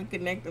hard time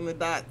connecting the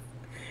dots.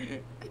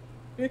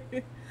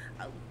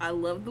 I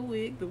love the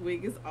wig. The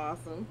wig is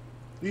awesome.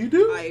 You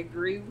do? I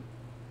agree.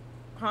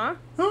 Huh?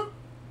 Huh?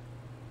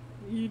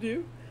 You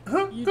do?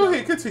 Huh? Go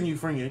ahead. Continue,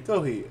 friend.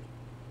 Go ahead.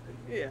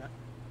 Yeah.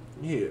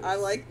 Yeah. I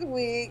like the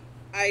wig.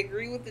 I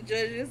agree with the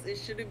judges. It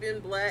should have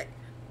been black.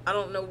 I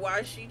don't know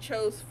why she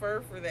chose fur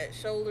for that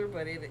shoulder,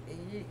 but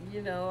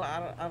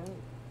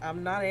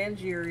I'm not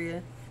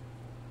Angeria.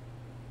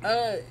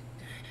 I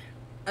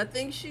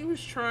think she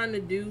was trying to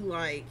do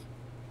like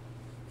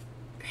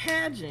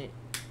pageant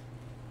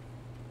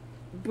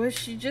but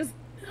she just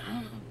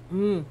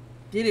did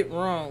it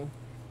wrong.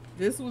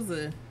 This was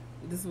a,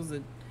 this was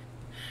a.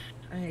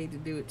 I hate to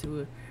do it to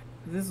her.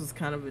 This was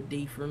kind of a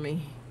D for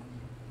me.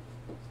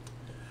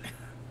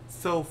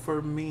 So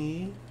for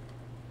me,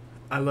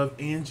 I love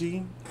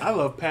Angie. I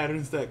love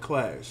patterns that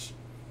clash.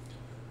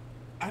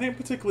 I didn't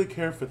particularly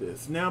care for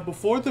this. Now,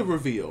 before the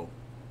reveal,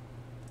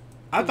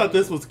 I thought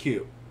this was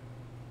cute.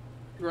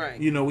 Right.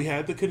 You know, we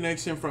had the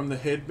connection from the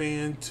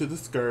headband to the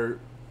skirt.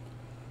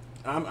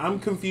 I'm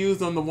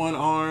confused on the one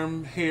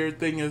arm hair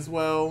thing as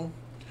well.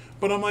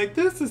 But I'm like,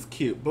 this is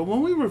cute. But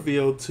when we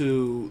revealed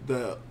to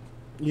the,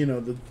 you know,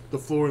 the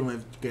floor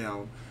length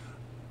gown,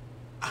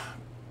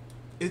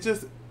 it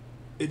just,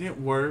 it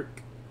didn't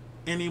work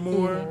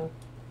anymore.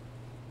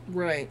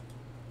 Right.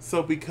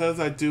 So because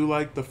I do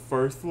like the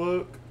first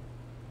look,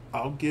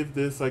 I'll give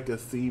this like a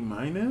C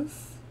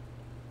minus.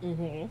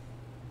 You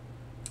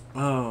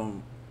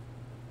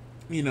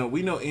know,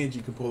 we know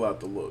Angie can pull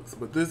out the looks,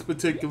 but this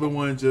particular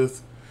one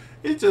just,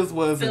 it just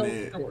wasn't Fell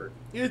it. short.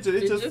 It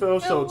just fell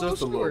short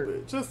just a little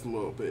bit. Just a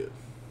little bit.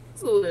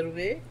 Just a little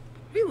bit.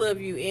 We love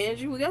you,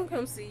 Angie. We're gonna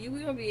come see you. We're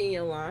gonna be in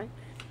your line.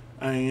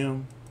 I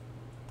am.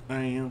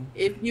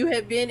 If you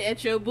had been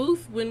at your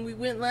booth when we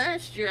went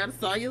last year, I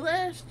saw you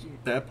last year.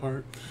 That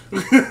part.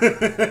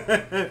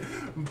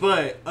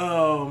 But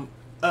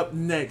up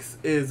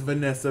next is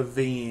Vanessa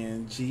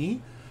Vanjie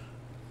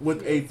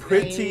with a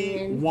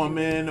Pretty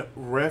Woman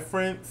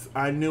reference.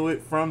 I knew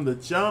it from the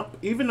jump,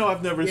 even though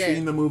I've never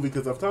seen the movie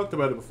because I've talked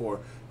about it before.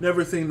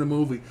 Never seen the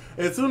movie.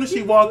 As soon as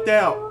she walked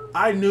out,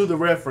 I knew the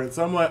reference.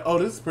 I'm like, oh,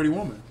 this is Pretty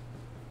Woman.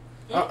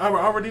 I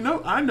already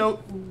know. I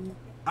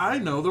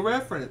know the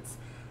reference.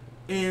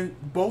 And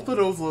both of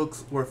those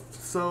looks were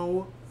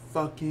so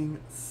fucking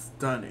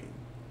stunning.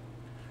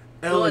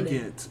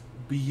 Elegant,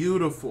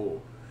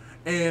 beautiful.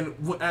 And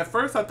at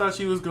first I thought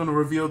she was going to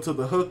reveal to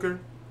the hooker,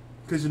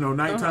 because, you know,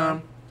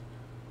 nighttime.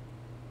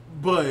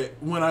 But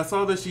when I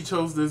saw that she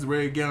chose this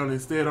red gown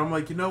instead, I'm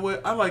like, you know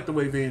what? I like the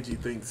way Vanjie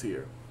thinks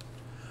here.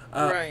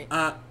 Right.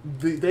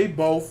 They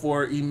both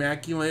were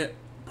immaculate.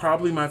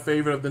 Probably my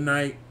favorite of the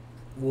night.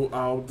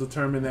 I'll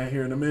determine that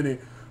here in a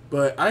minute.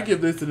 But I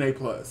give this an A+.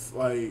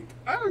 Like,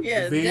 oh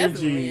yeah,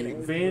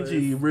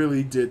 Vanjie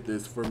really did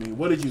this for me.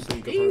 What did you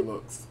think of her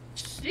looks?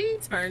 She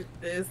turned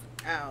this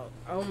out.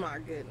 Oh my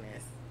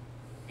goodness.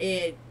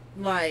 And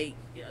like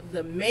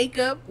the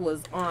makeup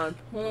was on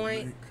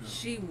point.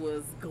 She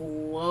was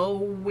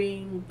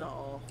glowing the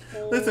whole.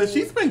 Listen,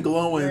 she's been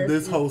glowing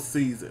this whole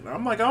season.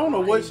 I'm like, I don't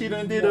know what she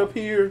done did up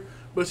here,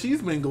 but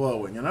she's been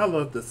glowing, and I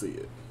love to see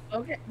it.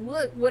 Okay,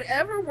 look,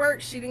 whatever work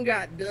she done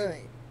got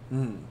done.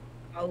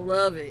 I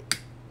love it.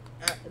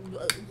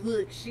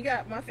 Look, she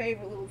got my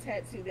favorite little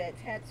tattoo. That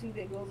tattoo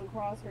that goes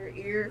across her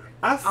ear.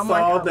 I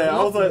saw that.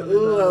 I was like,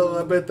 ooh,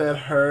 I bet that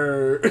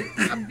hurt.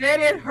 I bet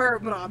it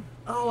hurt, but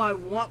I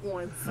want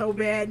one so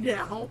bad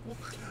now.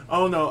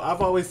 Oh no,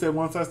 I've always said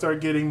once I start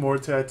getting more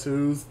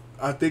tattoos,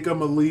 I think I'm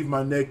gonna leave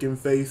my neck and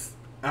face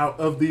out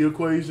of the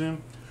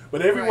equation.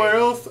 But everywhere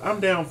else, I'm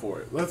down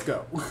for it. Let's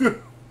go.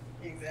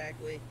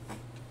 Exactly.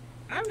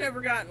 I've never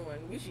gotten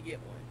one. We should get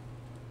one.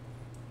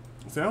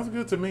 Sounds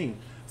good to me.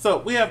 So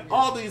we have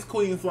all these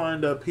queens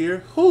lined up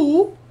here.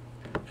 Who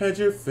had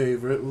your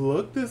favorite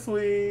look this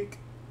week?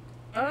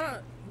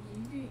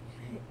 Vanjie.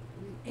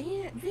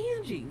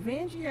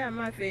 Vanjie had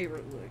my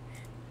favorite look.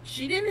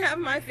 She didn't have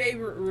my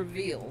favorite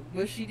reveal,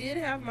 but she did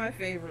have my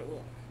favorite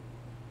look.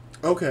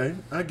 Okay,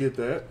 I get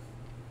that.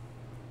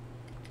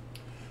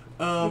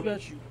 What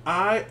about you?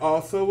 I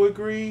also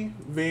agree.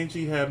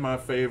 Vanjie had my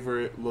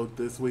favorite look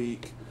this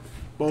week.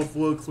 Both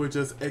looks were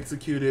just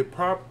executed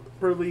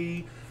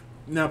properly.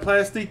 Now,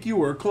 Plastique, you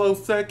were a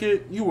close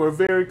second. You were a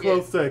very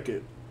close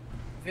second.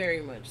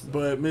 Very much so.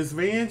 But Miss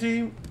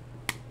Vanjie.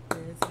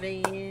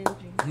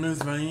 Miss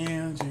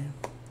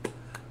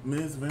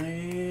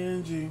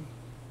Vanjie.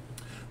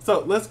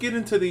 So, let's get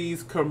into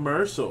these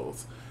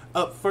commercials.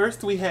 Up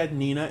first, we had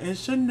Nina and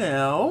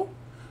Chanel.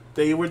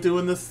 They were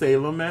doing the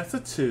Salem,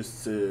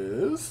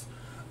 Massachusetts.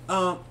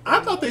 I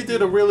thought they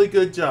did a really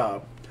good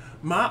job.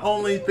 My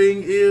only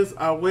thing is,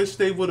 I wish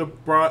they would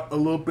have brought a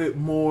little bit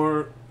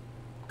more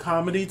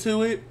comedy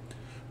to it,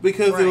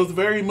 because it was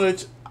very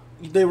much,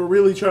 they were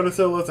really trying to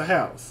sell us a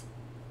house.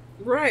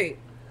 Right.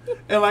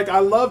 And like, I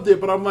loved it,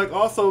 but I'm like,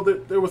 also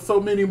that there were so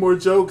many more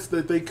jokes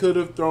that they could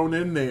have thrown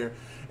in there.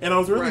 And I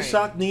was really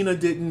shocked Nina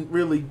didn't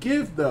really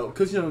give, though,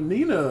 because, you know,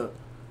 Nina,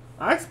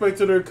 I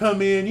expected her to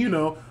come in, you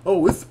know,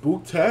 oh, it's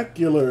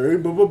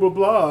spooktacular, blah, blah, blah,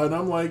 blah. And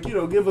I'm like, you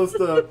know, give us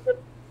the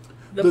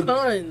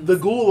puns, the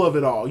ghoul of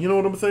it all. You know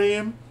what I'm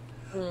saying?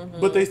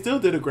 But they still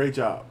did a great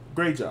job.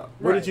 Great job.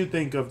 What did you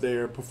think of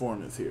their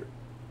performance here?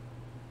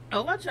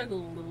 Oh, I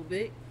chuckled a little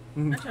bit.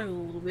 It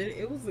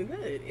was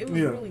good. It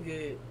was really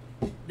good.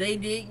 They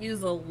did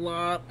use a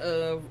lot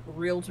of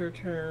realtor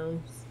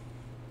terms.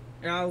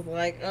 And I was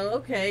like, oh,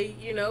 okay,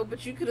 you know,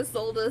 but you could have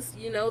sold us,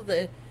 you know,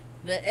 the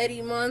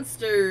Eddie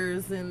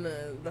Munsters and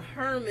the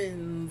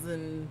Hermans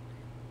and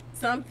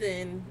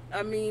something.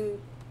 I mean,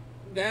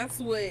 that's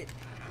what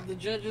the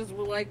judges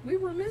were like, we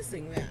were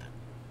missing that.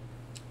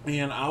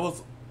 And I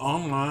was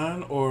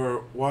online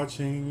or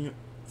watching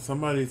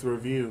somebody's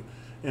review,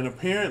 and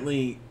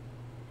apparently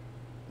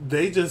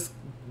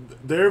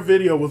their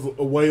video was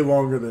way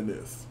longer than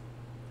this.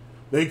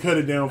 They cut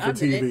it down for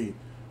TV.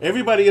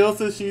 Everybody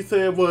else's, she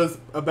said, was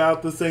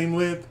about the same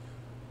length,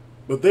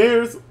 but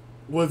theirs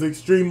was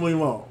extremely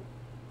long.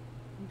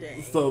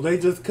 Dang. So they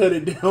just cut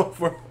it down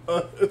for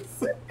us.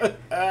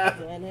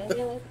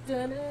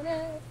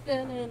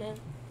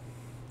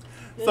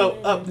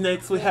 So up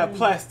next we have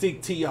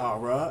Plastic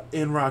Tiara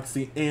and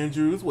Roxy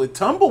Andrews with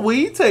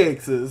Tumbleweed,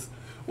 Texas.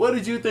 What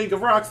did you think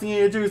of Roxy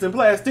Andrews and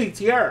Plastic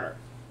Tiara?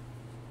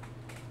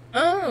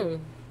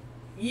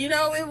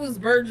 It was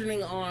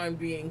burgeoning on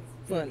being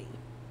funny.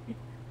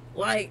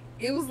 Like,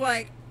 it was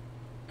like,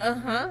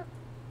 I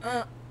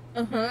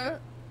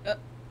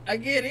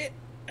get it.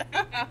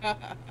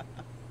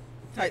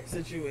 Type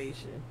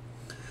situation.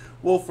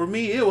 Well, for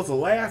me, it was a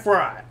laugh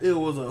riot. It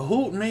was a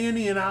hoot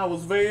nanny, and I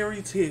was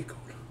very tickled.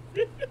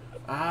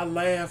 I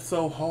laughed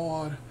so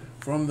hard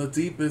from the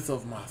deepest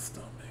of my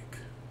stomach.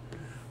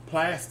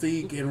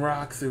 Plastic and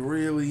Roxy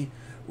really,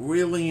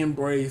 really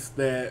embraced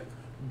that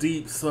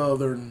deep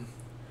southern.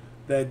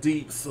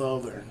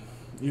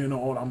 You know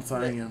what I'm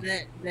saying?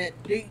 That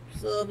deep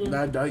southern.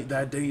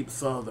 That deep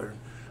southern.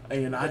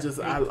 And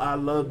I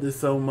loved it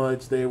so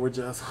much. They were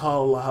just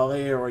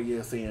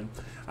hilarious. And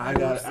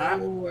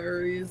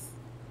hilarious.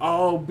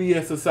 All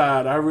BS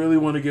aside, I really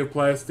want to give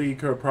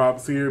Plastique her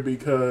props here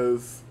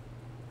because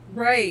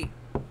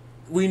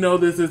we know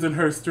this isn't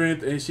her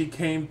strength, and she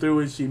came through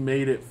and she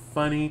made it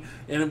funny.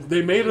 And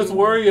they made us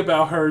worry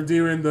about her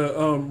during the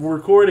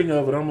recording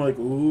of it. I'm like,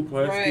 ooh,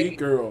 Plastique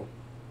girl,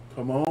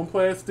 come on,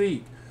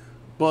 Plastique.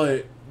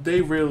 But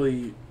they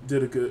really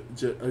did a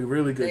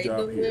really good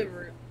job here. They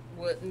delivered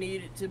what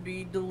needed to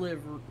be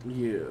delivered.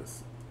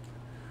 Yes,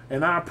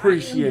 and I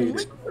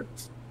appreciate it.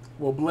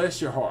 Well, bless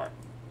your heart.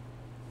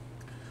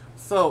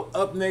 So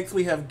up next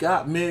we have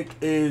Got Mick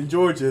and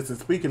Georges. And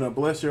speaking of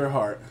bless your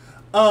heart,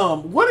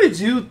 what did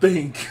you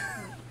think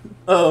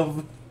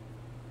of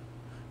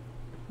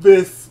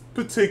this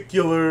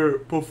particular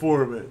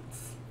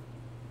performance?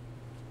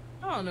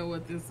 I don't know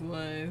what this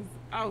was.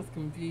 I was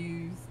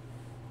confused.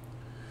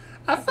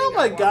 I felt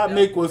like Got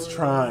Mick was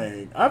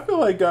trying.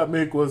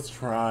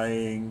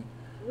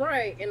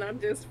 Right, and I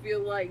just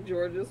feel like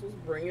Georges was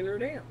bringing her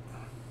down.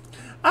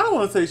 I don't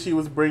want to say she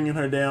was bringing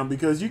her down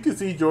because you could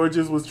see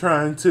Georges was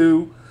trying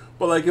too,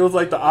 but like it was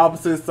like the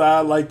opposite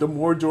side. Like the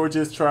more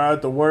Georges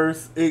tried, the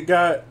worse it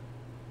got.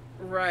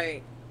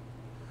 Right.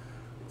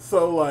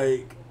 So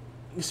like,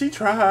 she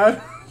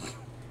tried,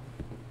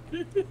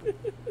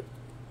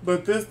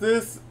 but this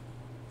is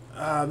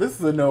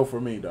a no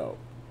for me though.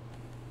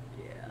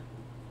 Yeah.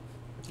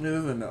 It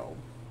is a no.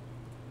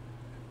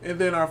 And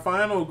then our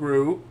final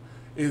group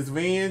is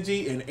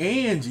Vanjie and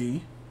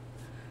Angie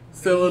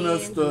selling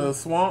us the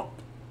swamp.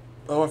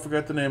 Oh, I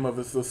forgot the name of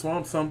it. It's the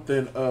Swamp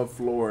something of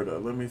Florida.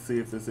 Let me see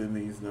if it's in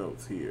these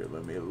notes here.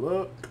 Let me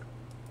look.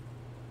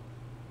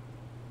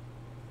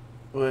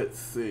 Let's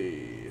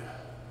see.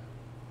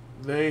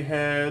 They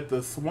had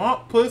the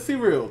Swamp Pussy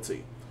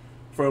Realty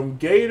from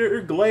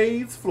Gator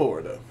Glaze,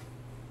 Florida.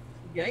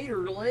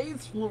 Gator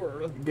Glaze,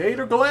 Florida.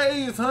 Gator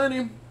Glaze,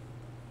 honey.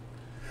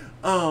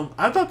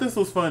 I thought this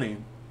was funny.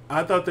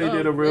 I thought they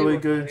did a really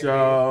good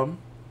job.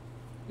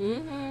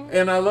 Mm-hmm.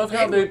 And I love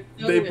how they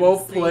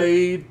both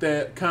played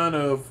that kind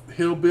of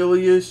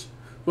hillbilly-ish,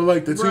 but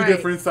like the two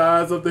different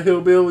sides of the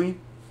hillbilly.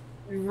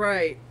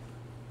 Right.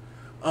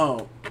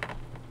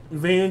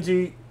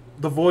 Vanjie,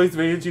 the voice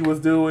Vanjie was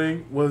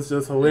doing was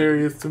just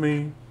hilarious to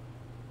me.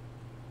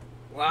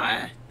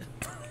 Why?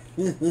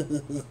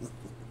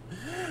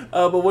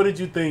 But what did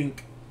you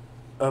think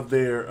of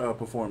their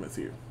performance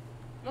here?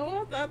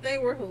 Oh, I thought they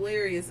were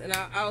hilarious, and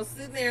I was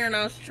sitting there and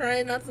I was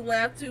trying not to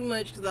laugh too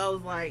much because I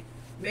was like,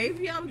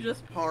 maybe I'm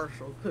just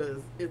partial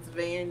because it's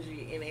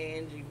Vanjie and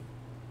Angie,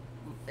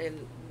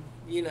 and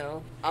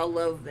I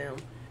love them.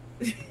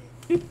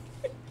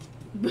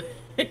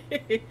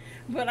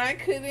 But I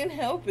couldn't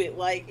help it.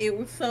 Like, it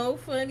was so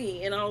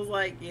funny, and I was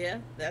like, yeah,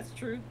 that's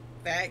true.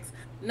 Facts.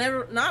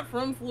 Not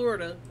from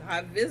Florida.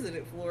 I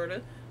visited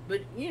Florida,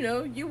 but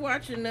you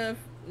watch enough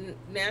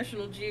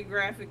National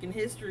Geographic and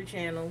History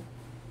Channel,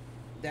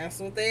 that's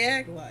what they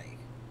act like.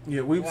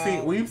 Yeah,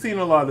 we've seen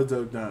a lot of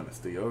Duck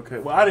Dynasty. Okay,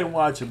 well, I didn't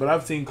watch it, but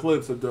I've seen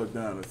clips of Duck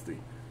Dynasty.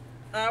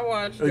 I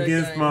watched Duck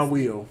Dynasty. My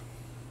will.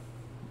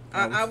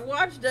 I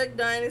watched Duck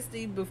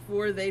Dynasty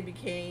before they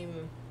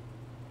became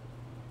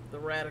the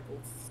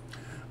Radicals.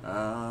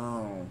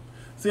 Oh,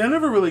 see, I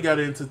never really got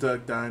into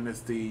Duck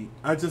Dynasty.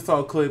 I just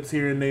saw clips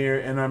here and there,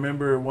 and I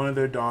remember one of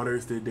their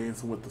daughters did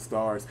Dancing with the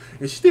Stars,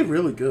 and she did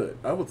really good.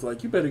 I was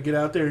like, you better get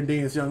out there and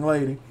dance, young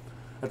lady.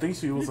 I think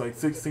she was like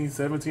 16,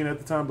 17 at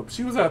the time, but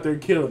she was out there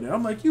killing it.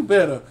 I'm like, you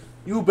better.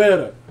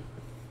 Are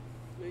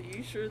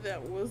you sure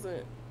that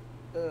wasn't,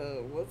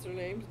 what's her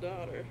name's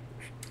daughter?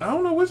 I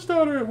don't know which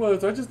daughter it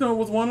was. I just know it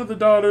was one of the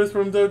daughters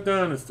from Duck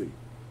Dynasty.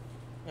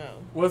 Oh.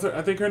 Was her?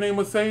 I think her name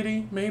was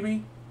Sadie,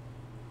 maybe?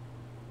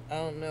 I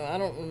don't know. I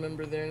don't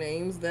remember their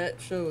names. That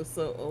show is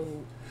so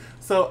old.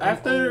 So I'm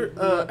old.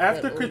 Not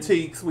after that old.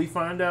 critiques, we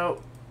find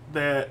out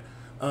that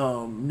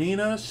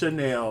Nina,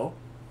 Chanel,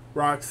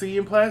 Roxy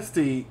and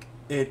Plastique,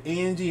 and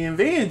Angie and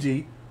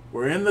Vanjie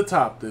were in the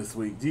top this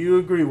week. Do you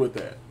agree with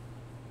that?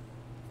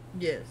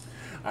 Yes.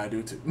 I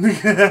do too.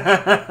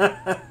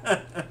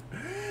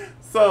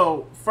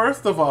 So,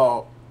 first of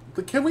all,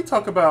 can we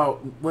talk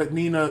about what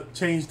Nina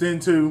changed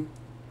into?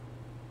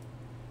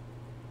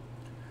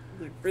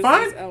 The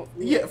Christmas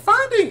outfit.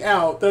 Finding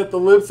out that the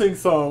lip sync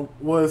song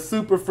was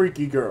Super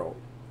Freaky Girl.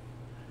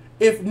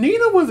 If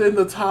Nina was in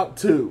the top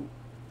 2,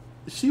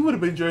 she would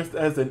have been dressed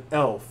as an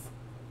elf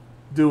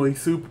doing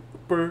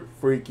Super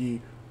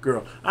Freaky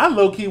Girl. I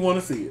low-key want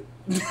to see it.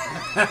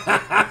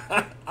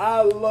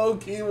 I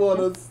low-key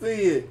want to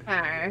see it.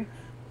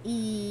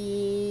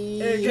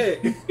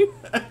 Okay.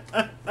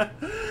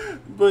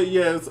 But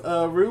yes,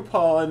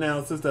 RuPaul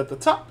announces that the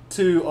top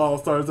 2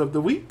 All-Stars of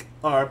the week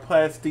are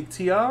Plastique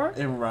Tiara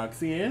and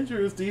Roxy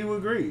Andrews. Do you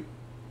agree?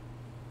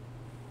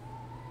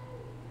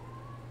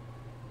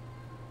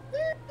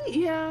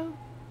 Yeah.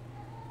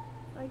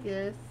 I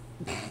guess.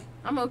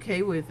 I'm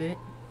okay with it.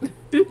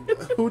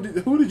 Who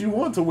did you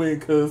want to win?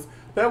 Because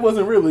that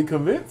wasn't really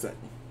convincing.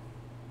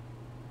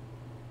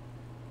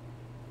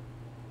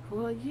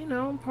 Well,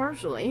 I'm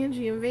partial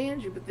Angie and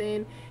Vanjie, but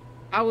then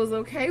I was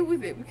okay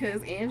with it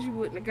because Angie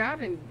wouldn't have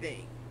got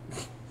anything.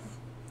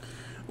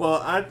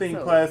 Well, I think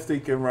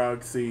Plastic and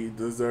Roxy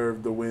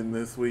deserved the win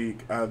this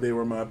week. They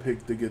were my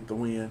pick to get the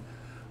win.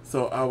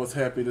 So I was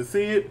happy to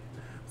see it.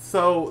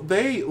 So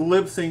they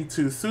lip sync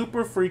to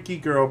Super Freaky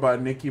Girl by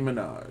Nicki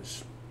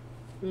Minaj.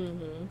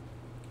 Mm-hmm.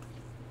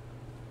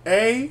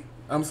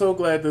 I'm so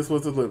glad this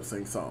was a lip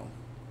sync song.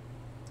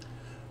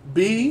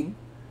 B,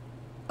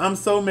 I'm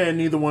so mad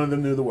neither one of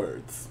them knew the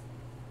words.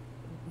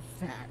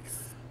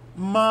 Facts.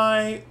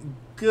 My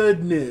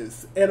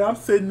goodness. And I'm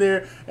sitting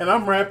there and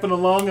I'm rapping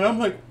along and I'm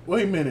like,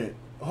 wait a minute.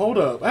 Hold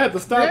up. I had to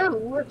stop. Their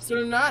lips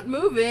are not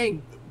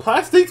moving.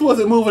 Plastics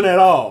wasn't moving at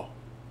all.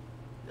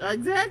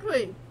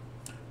 Exactly.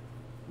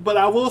 But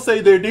I will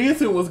say their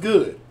dancing was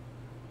good.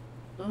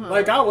 Uh-huh.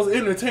 Like, I was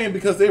entertained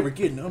because they were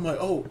getting it. I'm like,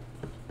 oh,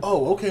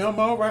 okay, I'm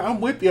all right.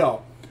 I'm with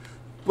y'all.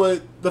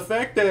 But the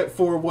fact that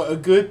for a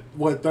good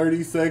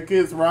 30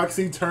 seconds,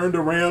 Roxy turned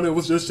around and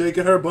was just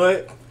shaking her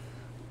butt,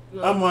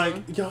 I'm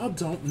like, y'all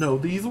don't know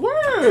these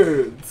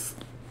words.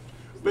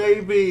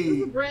 Baby.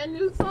 It's a brand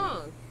new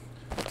song.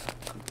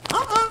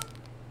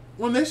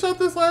 When they shot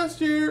this last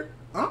year,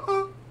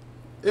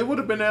 it would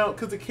have been out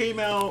because it came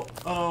out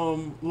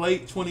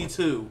late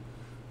 22.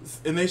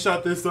 And they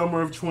shot this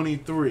summer of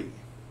 23.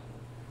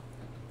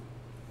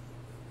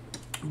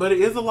 But it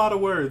is a lot of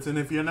words. And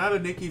if you're not a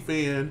Nicki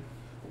fan,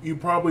 you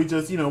probably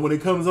just, when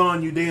it comes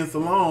on, you dance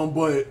along,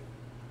 but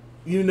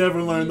you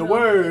never learn the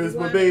words.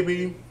 But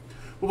baby,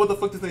 what the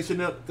fuck does they should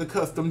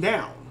cuss them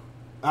down?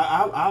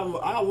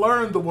 I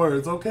learned the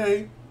words,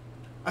 okay?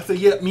 I said,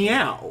 yeah,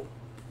 meow.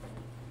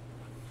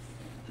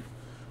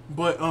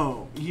 But,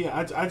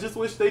 yeah, I just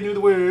wish they knew the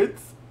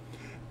words.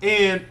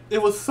 And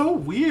it was so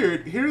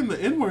weird hearing the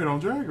N-word on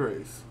Drag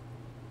Race.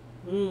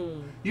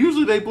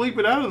 Usually they bleep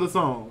it out of the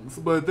songs,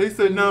 but they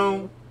said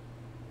no.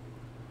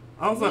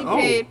 I was like,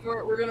 paid for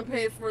it. We're going to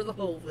pay for the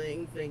whole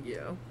thing. Thank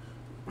you.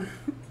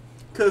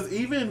 Because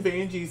even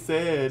Vanjie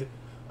said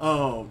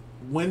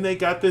when they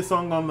got this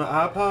song on the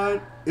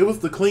iPod, it was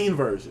the clean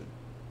version.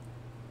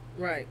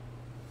 Right.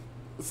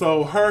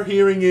 So her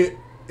hearing it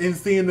and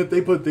seeing that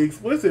they put the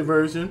explicit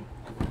version,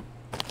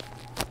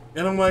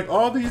 and I'm like,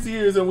 all these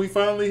years and we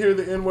finally hear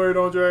the N-word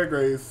on Drag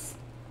Race.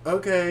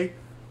 Okay.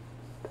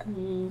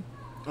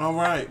 All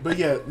right. But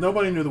yeah,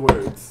 nobody knew the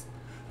words.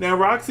 Now,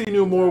 Roxy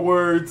knew more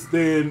words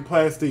than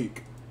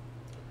Plastique.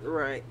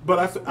 Right. But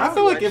I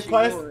feel like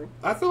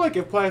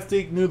if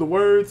Plastique knew the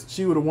words,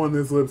 she would have won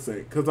this lip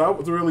sync. Because I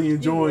was really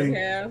enjoying.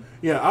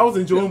 Yeah, I was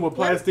enjoying what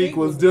Plastique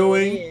was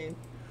doing.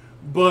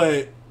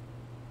 But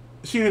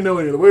she didn't know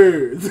any of the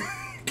words.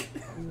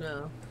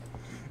 No.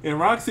 And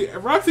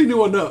Roxy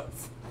knew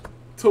enough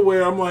to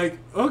where I'm like,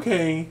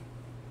 okay.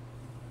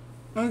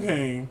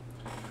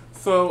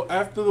 So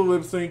after the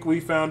lip sync,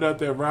 we found out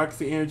that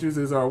Roxy Andrews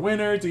is our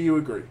winner. Do you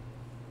agree?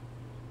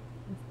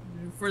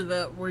 For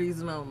that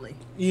reason only.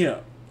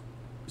 Yeah.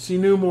 She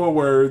knew more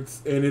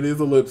words, and it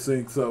is a lip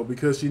sync, so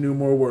because she knew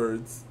more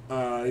words,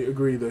 I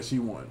agree that she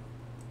won.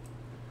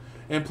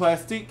 And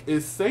Plastique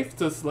is safe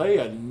to slay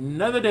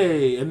another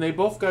day, and they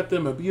both got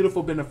them a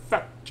beautiful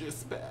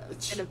benefactress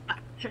badge.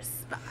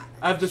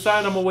 I've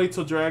decided I'm going to wait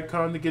till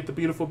DragCon to get the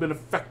beautiful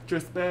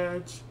benefactress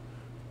badge.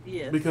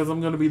 Yes. Because I'm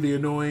going to be the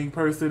annoying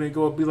person and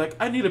go up and be like,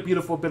 I need a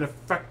beautiful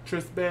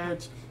benefactress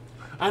badge.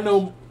 I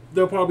know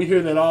they'll probably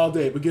hear that all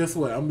day, but guess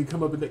what? I'm going to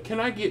come up and can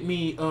I get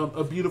me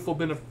a beautiful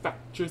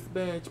benefactress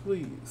badge,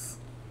 please?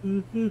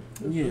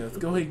 Yes,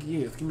 go ahead.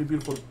 Yes, give me a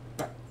beautiful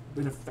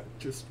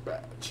benefactress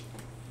badge.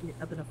 Yeah,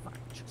 a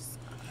benefactress.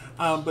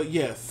 But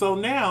yes, so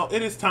now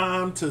it is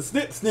time to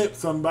snip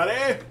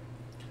somebody.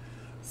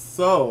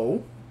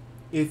 So,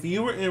 if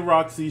you were in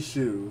Roxy's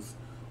shoes,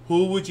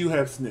 who would you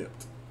have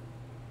snipped?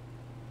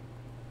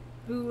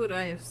 Who would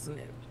I have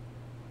snipped?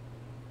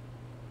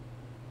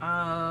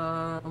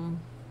 Um.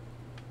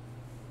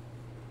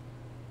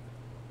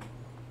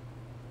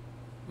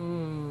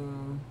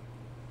 Hmm.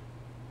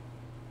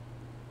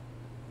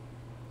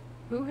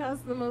 Who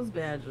has the most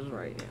badges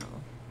right now?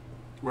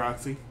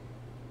 Roxy.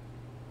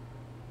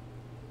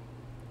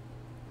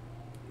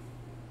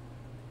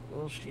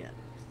 Well, shit.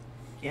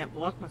 Can't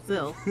block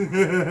myself.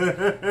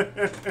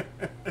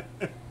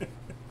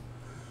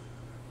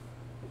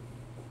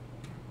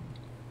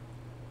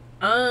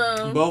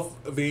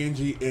 Both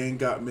Vanjie and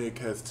Got Mick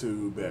has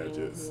 2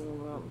 badges.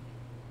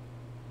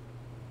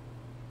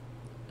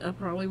 I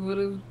probably would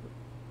have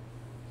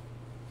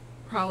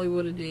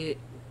did.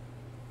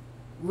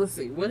 Let's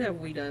see, what have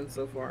we done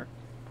so far?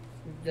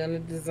 We've done a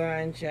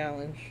design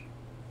challenge.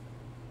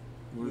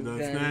 We've done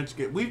Snatch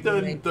Game. We've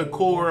done the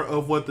core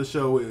of what the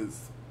show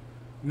is.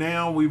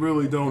 Now we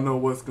really don't know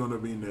what's going to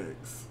be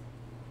next.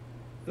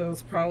 So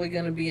it's probably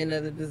going to be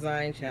another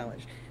design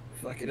challenge.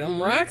 Fuck it,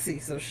 I'm Roxy,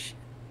 so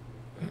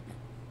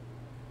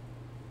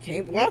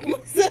can't block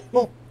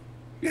myself.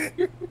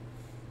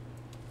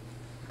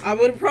 I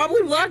would have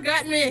probably blocked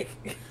Got Mick.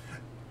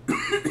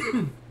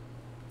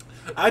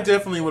 I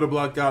definitely would have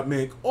blocked Got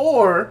Mick,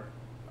 or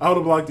I would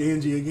have blocked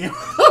Angie again.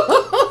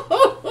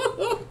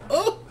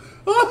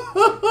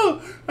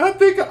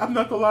 I'm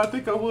not gonna lie, I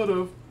think I would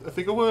have.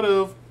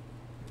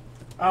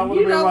 I would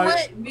have been like,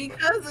 what?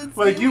 Because it's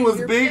like you was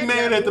big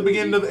mad at the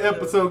beginning of the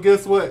episode.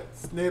 Guess what?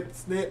 Snip,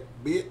 snip,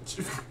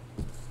 bitch.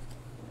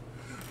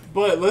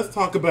 But let's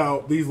talk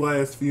about these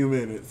last few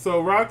minutes. So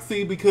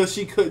Roxy, because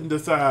she couldn't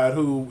decide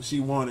who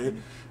she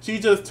wanted, she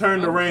just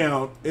turned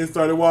around and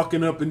started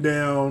walking up and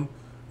down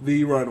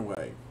the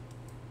runway.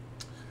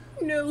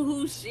 Knew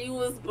who she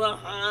was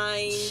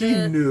behind.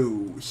 She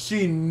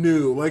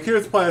knew. Like,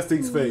 here's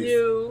Plastic's face.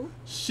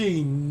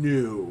 She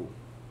knew.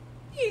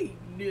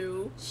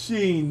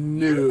 She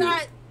knew.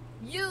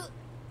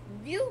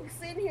 You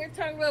sitting here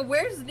talking about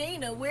where's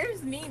Nina?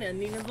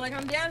 Nina's like,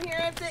 I'm down here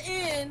at the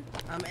end.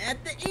 I'm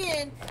at the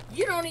end.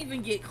 You don't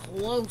even get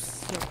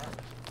close to her.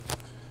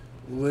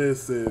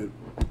 Listen,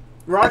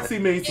 Roxy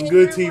made some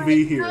good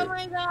TV here. Oh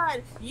my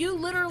god, you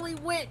literally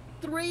went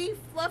 3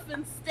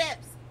 fluffing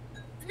steps.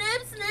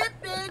 Snip,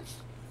 bitch.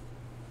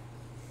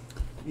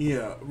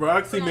 Yeah,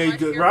 Roxy made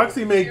good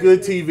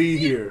TV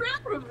here.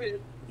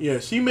 Yeah,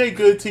 she made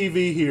good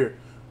TV here.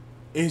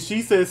 And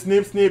she said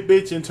snip, snip,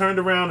 bitch, and turned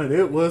around, and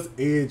it was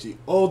Angie.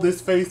 Oh,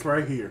 this face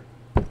right here.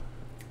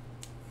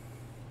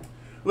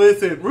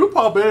 Listen,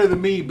 RuPaul better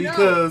than me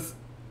because...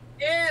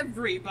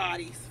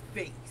 everybody's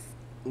face.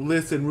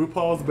 Listen,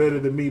 RuPaul's better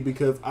than me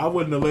because I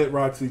wouldn't have let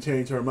Roxy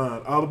change her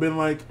mind. I would have been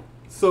like,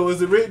 so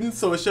is it written,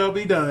 so it shall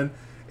be done.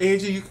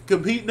 Angie, you can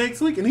compete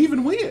next week and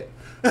even win.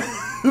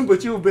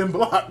 But you have been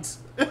blocked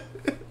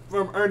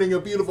from earning a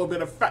beautiful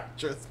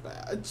benefactress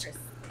badge.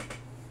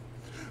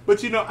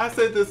 But, you know, I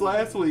said this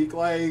last week,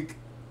 like,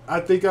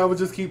 I think I would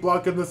just keep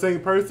blocking the same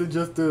person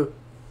just to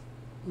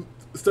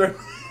start...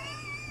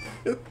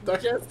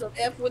 just to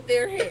F with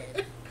their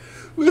head.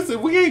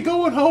 Listen, we ain't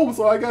going home,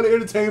 so I got to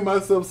entertain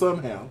myself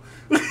somehow.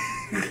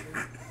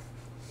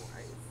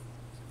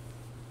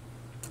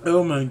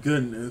 Oh, my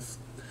goodness.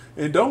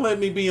 And don't let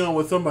me be on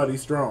with somebody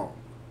strong.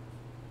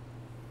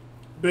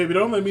 Baby,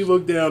 don't let me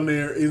look down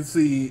there and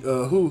see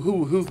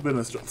who's been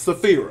a strong...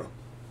 Saphira.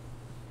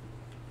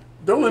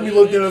 Don't let me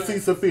look down and see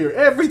Saphira.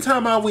 Every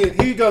time I win,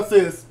 here you go,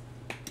 sis.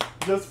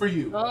 Just for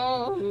you.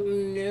 Oh,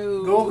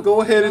 no. Go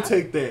ahead and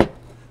take that.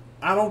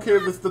 I don't care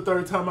if it's the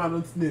 3rd time I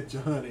done snitch you,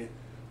 honey.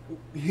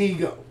 Here you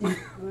go.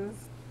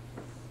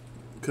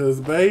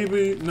 Because,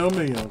 baby, no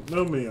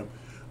ma'am.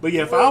 But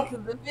yeah,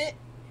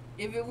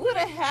 if it would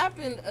have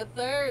happened a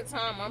 3rd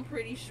time, I'm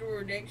pretty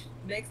sure next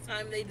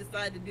time they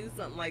decide to do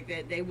something like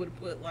that, they would have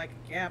put like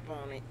a cap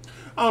on it.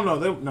 Oh,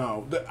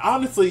 no.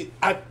 Honestly,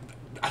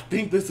 I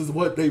think this is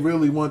what they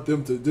really want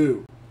them to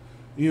do.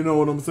 You know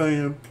what I'm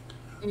saying?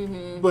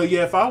 Mm-hmm. But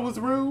yeah, if I was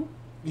Ru,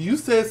 you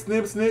said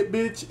snip, snip,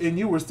 bitch, and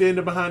you were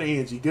standing behind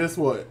Angie. Guess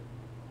what?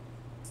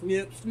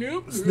 Snip.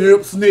 You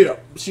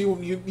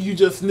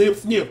just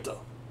snipped her.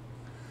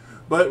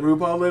 But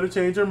RuPaul let her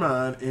change her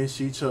mind, and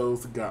she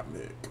chose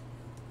Gottmik.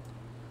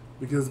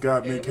 Because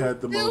Gottmik had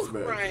the most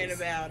badges. Crying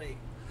about it.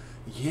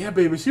 Yeah,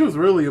 baby, she was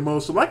really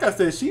emotional. Like I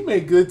said, she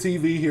made good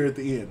TV here at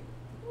the end.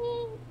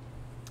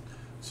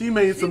 She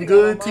made some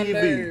good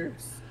TV.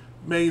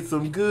 Made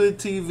some good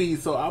TV.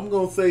 So I'm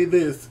going to say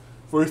this.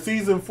 For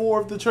season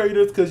 4 of The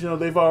Traitors, because, you know,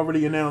 they've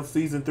already announced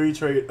season 3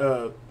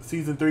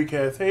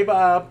 cast. Hey,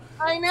 Bob.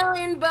 I know,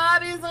 and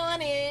Bob is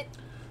on it.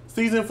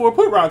 Season 4,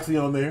 put Roxy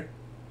on there.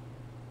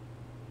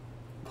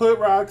 Put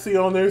Roxy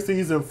on there,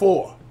 season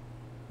 4.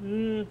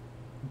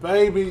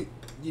 Baby,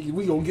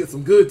 we going to get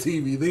some good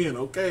TV then,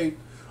 okay?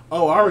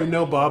 Oh, I already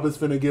know Bob is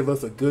finna give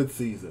us a good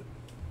season.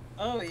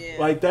 Oh, yeah.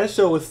 Like, that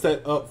show is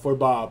set up for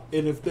Bob.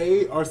 And if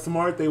they are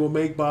smart, they will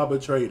make Bob a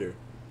traitor.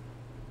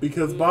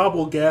 Because Bob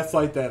will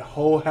gaslight that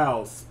whole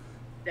house.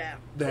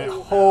 That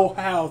whole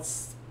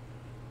house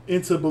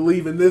into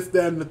believing this,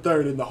 that, and the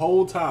third. And the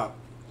whole time,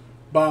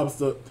 Bob's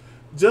the...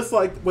 Just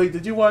like... Wait,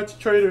 did you watch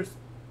Traitors?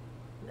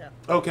 No.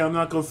 Okay, I'm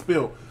not gonna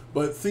spill.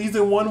 But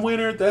season 1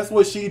 winner, that's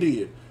what she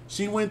did.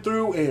 She went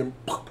through and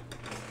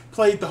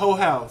played the whole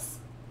house.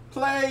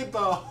 Played the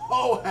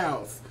whole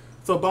house.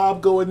 So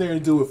Bob, go in there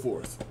and do it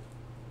for us.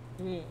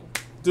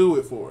 Do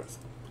it for us.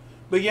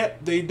 But yeah,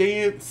 they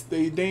dance,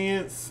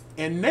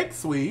 and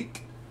next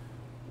week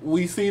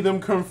we see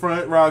them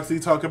confront Roxy,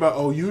 talk about,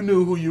 oh, you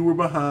knew who you were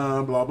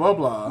behind, blah blah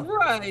blah.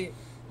 Right.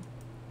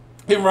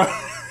 And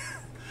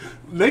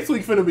next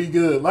week finna be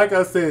good. Like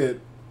I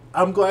said,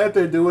 I'm glad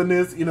they're doing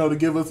this, to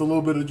give us a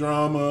little bit of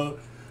drama,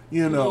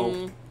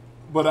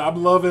 But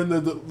I'm loving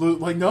the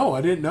like, no,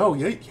 I didn't know.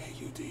 Yeah,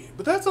 you did.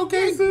 But that's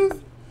okay, sis.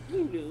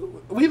 You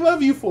do. We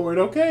love you for it,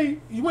 okay?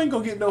 You ain't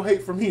gonna get no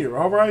hate from here,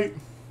 all right?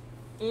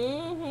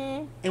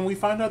 And we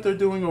find out they're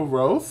doing a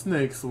roast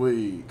next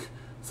week.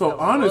 So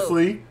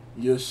honestly,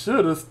 you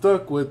should have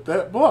stuck with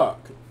that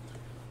block.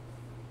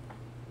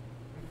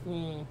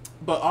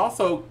 But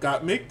also,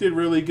 Mick did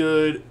really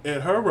good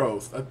at her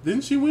roast.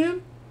 Didn't she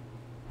win?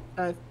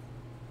 I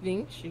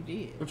think she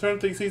did. I'm trying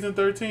to think, season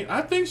 13.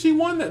 I think she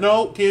won that.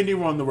 No, Candy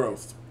won the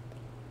roast.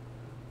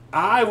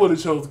 I would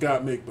have chose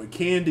Mick, but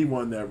Candy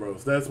won that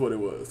roast. That's what it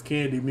was.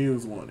 Candy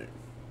Muse won it.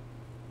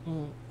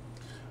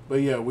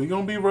 But yeah, we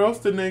gonna be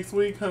roasted next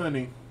week,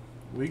 honey.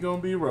 We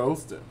gonna be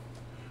roasted.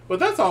 But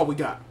that's all we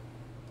got.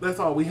 That's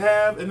all we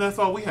have, and that's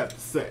all we have to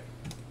say.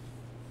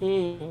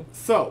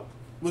 So,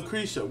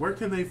 LaCresha, where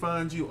can they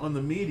find you on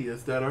the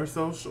medias that are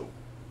social?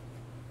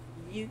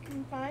 You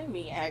can find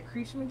me at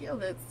Cresha McGill.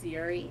 That's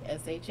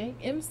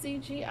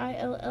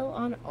CRESHAMCGILL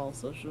on all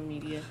social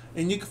media.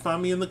 And you can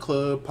find me in the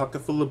club,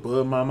 pocket full of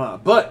bud, mama.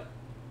 But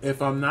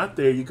if I'm not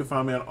there, you can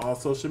find me on all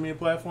social media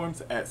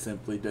platforms at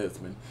Simply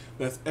Desmond.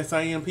 That's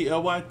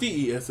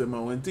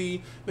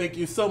SIMPLYDESMOND. Thank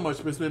you so much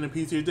for spending a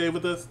piece of your day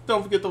with us.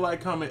 Don't forget to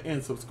like, comment,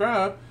 and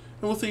subscribe.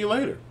 And we'll see you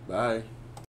later. Bye.